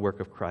upon the work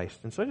of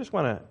Christ. And so I just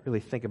want to really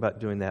think about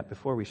doing that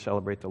before we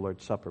celebrate the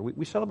Lord's Supper.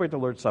 We celebrate the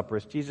Lord's Supper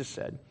as Jesus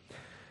said,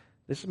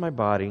 this is my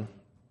body,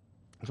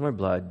 this is my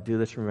blood, do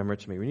this in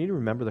remembrance of me. We need to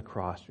remember the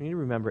cross. We need to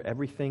remember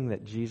everything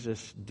that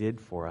Jesus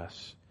did for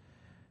us,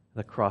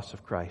 the cross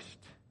of Christ.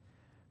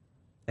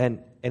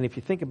 And if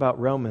you think about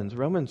Romans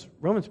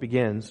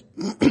begins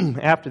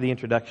after the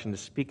introduction to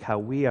speak how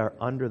we are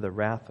under the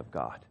wrath of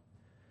God.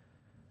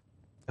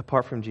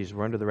 Apart from Jesus,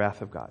 we're under the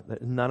wrath of God.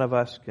 None of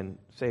us can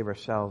save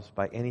ourselves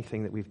by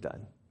anything that we've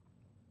done.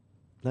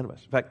 None of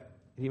us. In fact,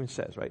 it even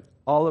says, right,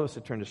 all of us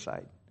have turned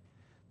aside.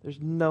 There's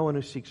no one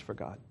who seeks for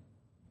God.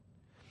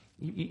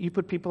 You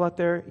put people out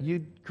there,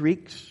 you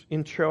Greeks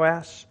in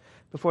Troas,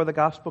 before the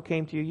gospel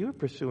came to you, you were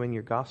pursuing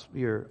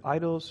your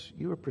idols,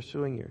 you were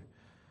pursuing your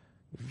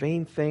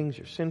vain things,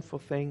 your sinful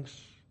things,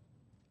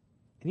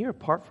 and you're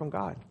apart from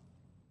God.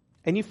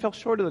 And you fell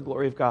short of the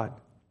glory of God.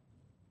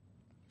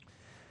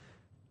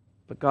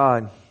 But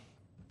God,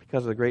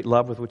 because of the great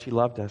love with which He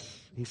loved us,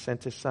 He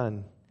sent His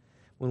Son.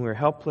 When we were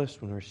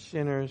helpless, when we were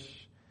sinners,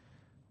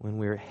 when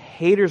we were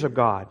haters of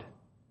God,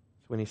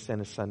 that's when He sent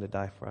His Son to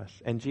die for us.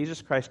 And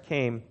Jesus Christ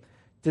came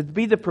to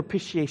be the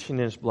propitiation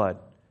in His blood.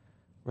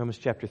 Romans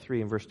chapter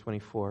 3 and verse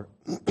 24.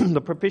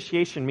 The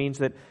propitiation means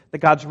that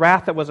God's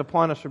wrath that was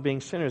upon us for being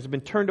sinners has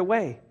been turned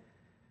away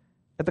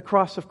at the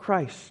cross of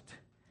Christ.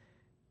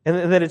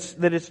 And that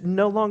it's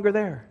no longer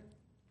there.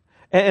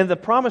 And the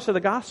promise of the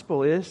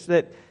gospel is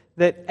that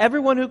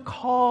everyone who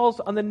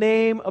calls on the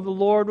name of the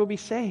Lord will be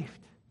saved.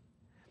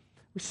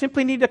 We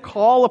simply need to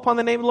call upon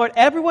the name of the Lord.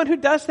 Everyone who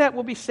does that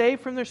will be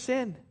saved from their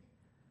sin.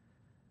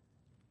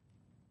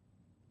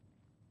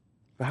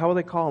 But how will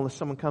they call unless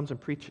someone comes and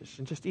preaches?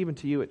 And just even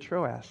to you at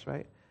Troas,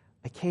 right?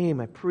 I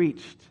came, I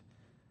preached.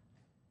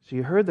 So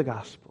you heard the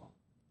gospel.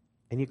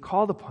 And you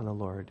called upon the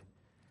Lord.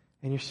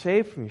 And you're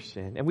saved from your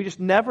sin. And we just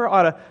never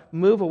ought to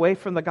move away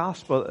from the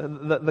gospel.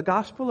 The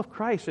gospel of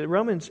Christ. In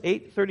Romans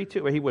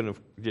 8:32, well,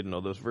 he didn't know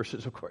those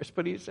verses, of course,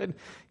 but he said,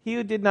 He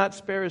who did not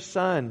spare His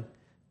Son,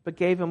 but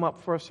gave Him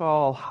up for us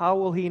all, how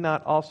will He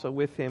not also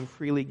with Him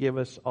freely give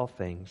us all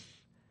things?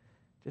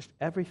 Just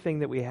everything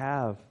that we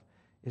have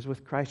is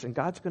with Christ, and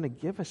God's going to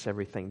give us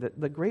everything,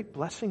 the great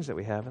blessings that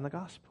we have in the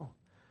gospel.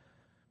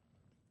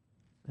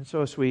 And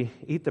so as we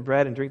eat the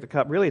bread and drink the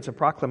cup, really it's a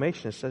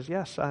proclamation. It says,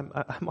 yes, I'm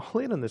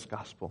all in on this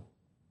gospel.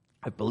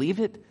 I believe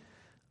it.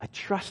 I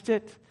trust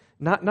it.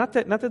 Not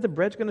that the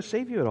bread's going to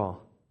save you at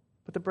all,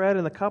 but the bread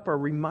and the cup are a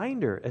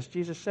reminder, as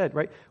Jesus said,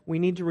 right? We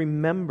need to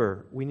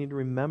remember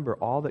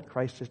all that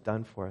Christ has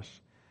done for us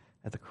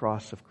at the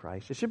cross of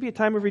Christ. It should be a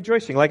time of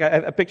rejoicing. Like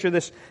I picture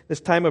this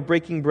time of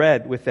breaking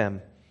bread with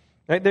them.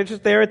 Right? They're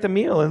just there at the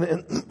meal,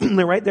 and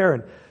they're right there,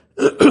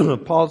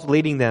 and Paul's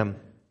leading them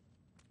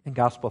in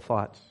gospel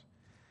thoughts.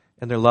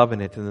 And they're loving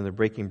it, and then they're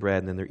breaking bread,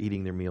 and then they're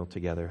eating their meal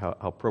together. How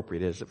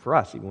appropriate is it for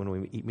us, even when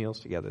we eat meals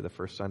together the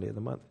first Sunday of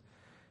the month,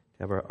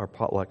 to have our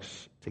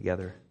potlucks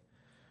together.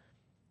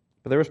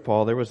 But there was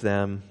Paul, there was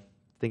them.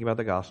 Think about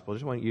the gospel. I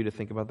just want you to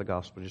think about the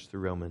gospel just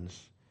through Romans,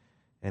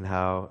 and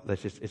how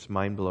it's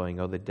mind-blowing.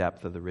 Oh, the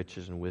depth of the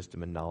riches and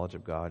wisdom and knowledge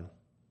of God.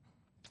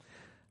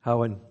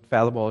 How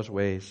infallible His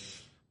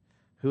ways.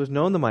 Who has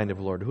known the mind of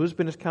the Lord? Who has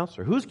been His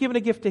counselor? Who has given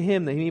a gift to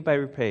Him that He may be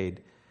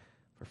repaid?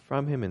 For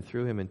from Him and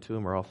through Him and to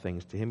Him are all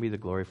things. To Him be the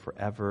glory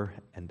forever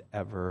and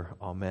ever.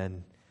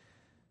 Amen.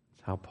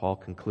 That's how Paul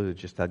concludes,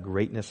 just that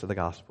greatness of the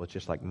gospel. It's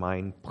just like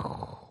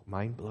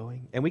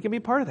mind-blowing. And we can be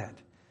part of that.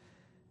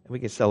 And we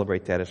can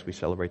celebrate that as we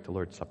celebrate the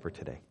Lord's Supper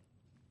today.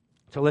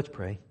 So let's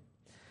pray.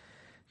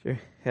 If your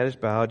head is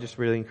bowed, just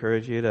really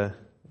encourage you to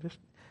just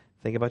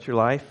think about your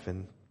life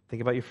and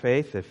think about your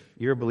faith. If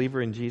you're a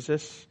believer in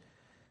Jesus,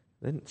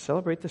 then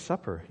celebrate the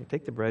supper. You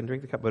take the bread and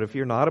drink the cup. But if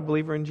you're not a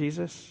believer in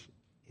Jesus,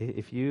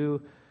 if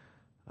you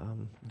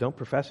don't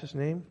profess His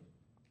name,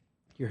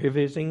 you're here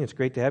visiting, it's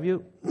great to have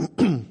you.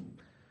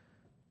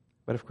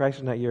 But if Christ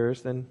is not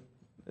yours, then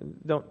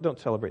don't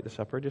celebrate the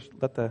supper. Just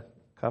let the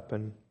cup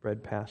and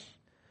bread pass.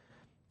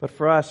 But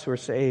for us who are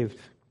saved,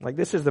 like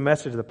this is the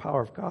message of the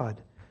power of God.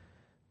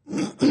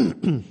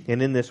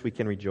 And in this we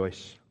can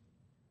rejoice.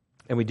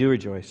 And we do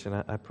rejoice.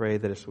 And I pray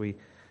that as we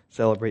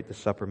celebrate the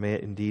supper, may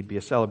it indeed be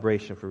a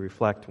celebration for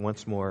reflect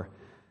once more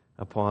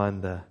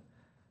upon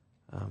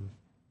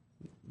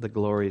the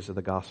glories of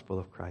the gospel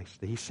of Christ.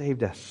 That He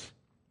saved us,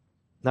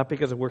 not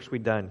because of works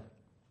we've done,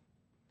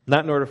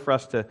 not in order for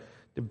us to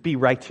be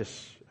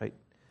righteous, right?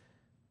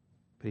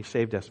 But He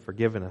saved us,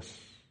 forgiven us,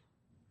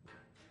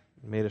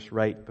 made us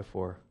right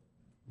before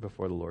the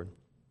Lord.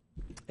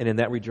 And in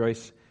that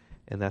rejoice,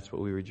 and that's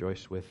what we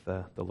rejoice with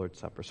the Lord's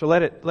Supper. So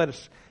let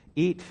us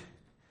eat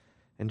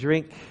and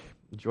drink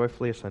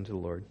joyfully as unto the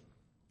Lord.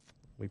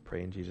 We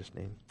pray in Jesus'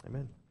 name.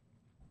 Amen.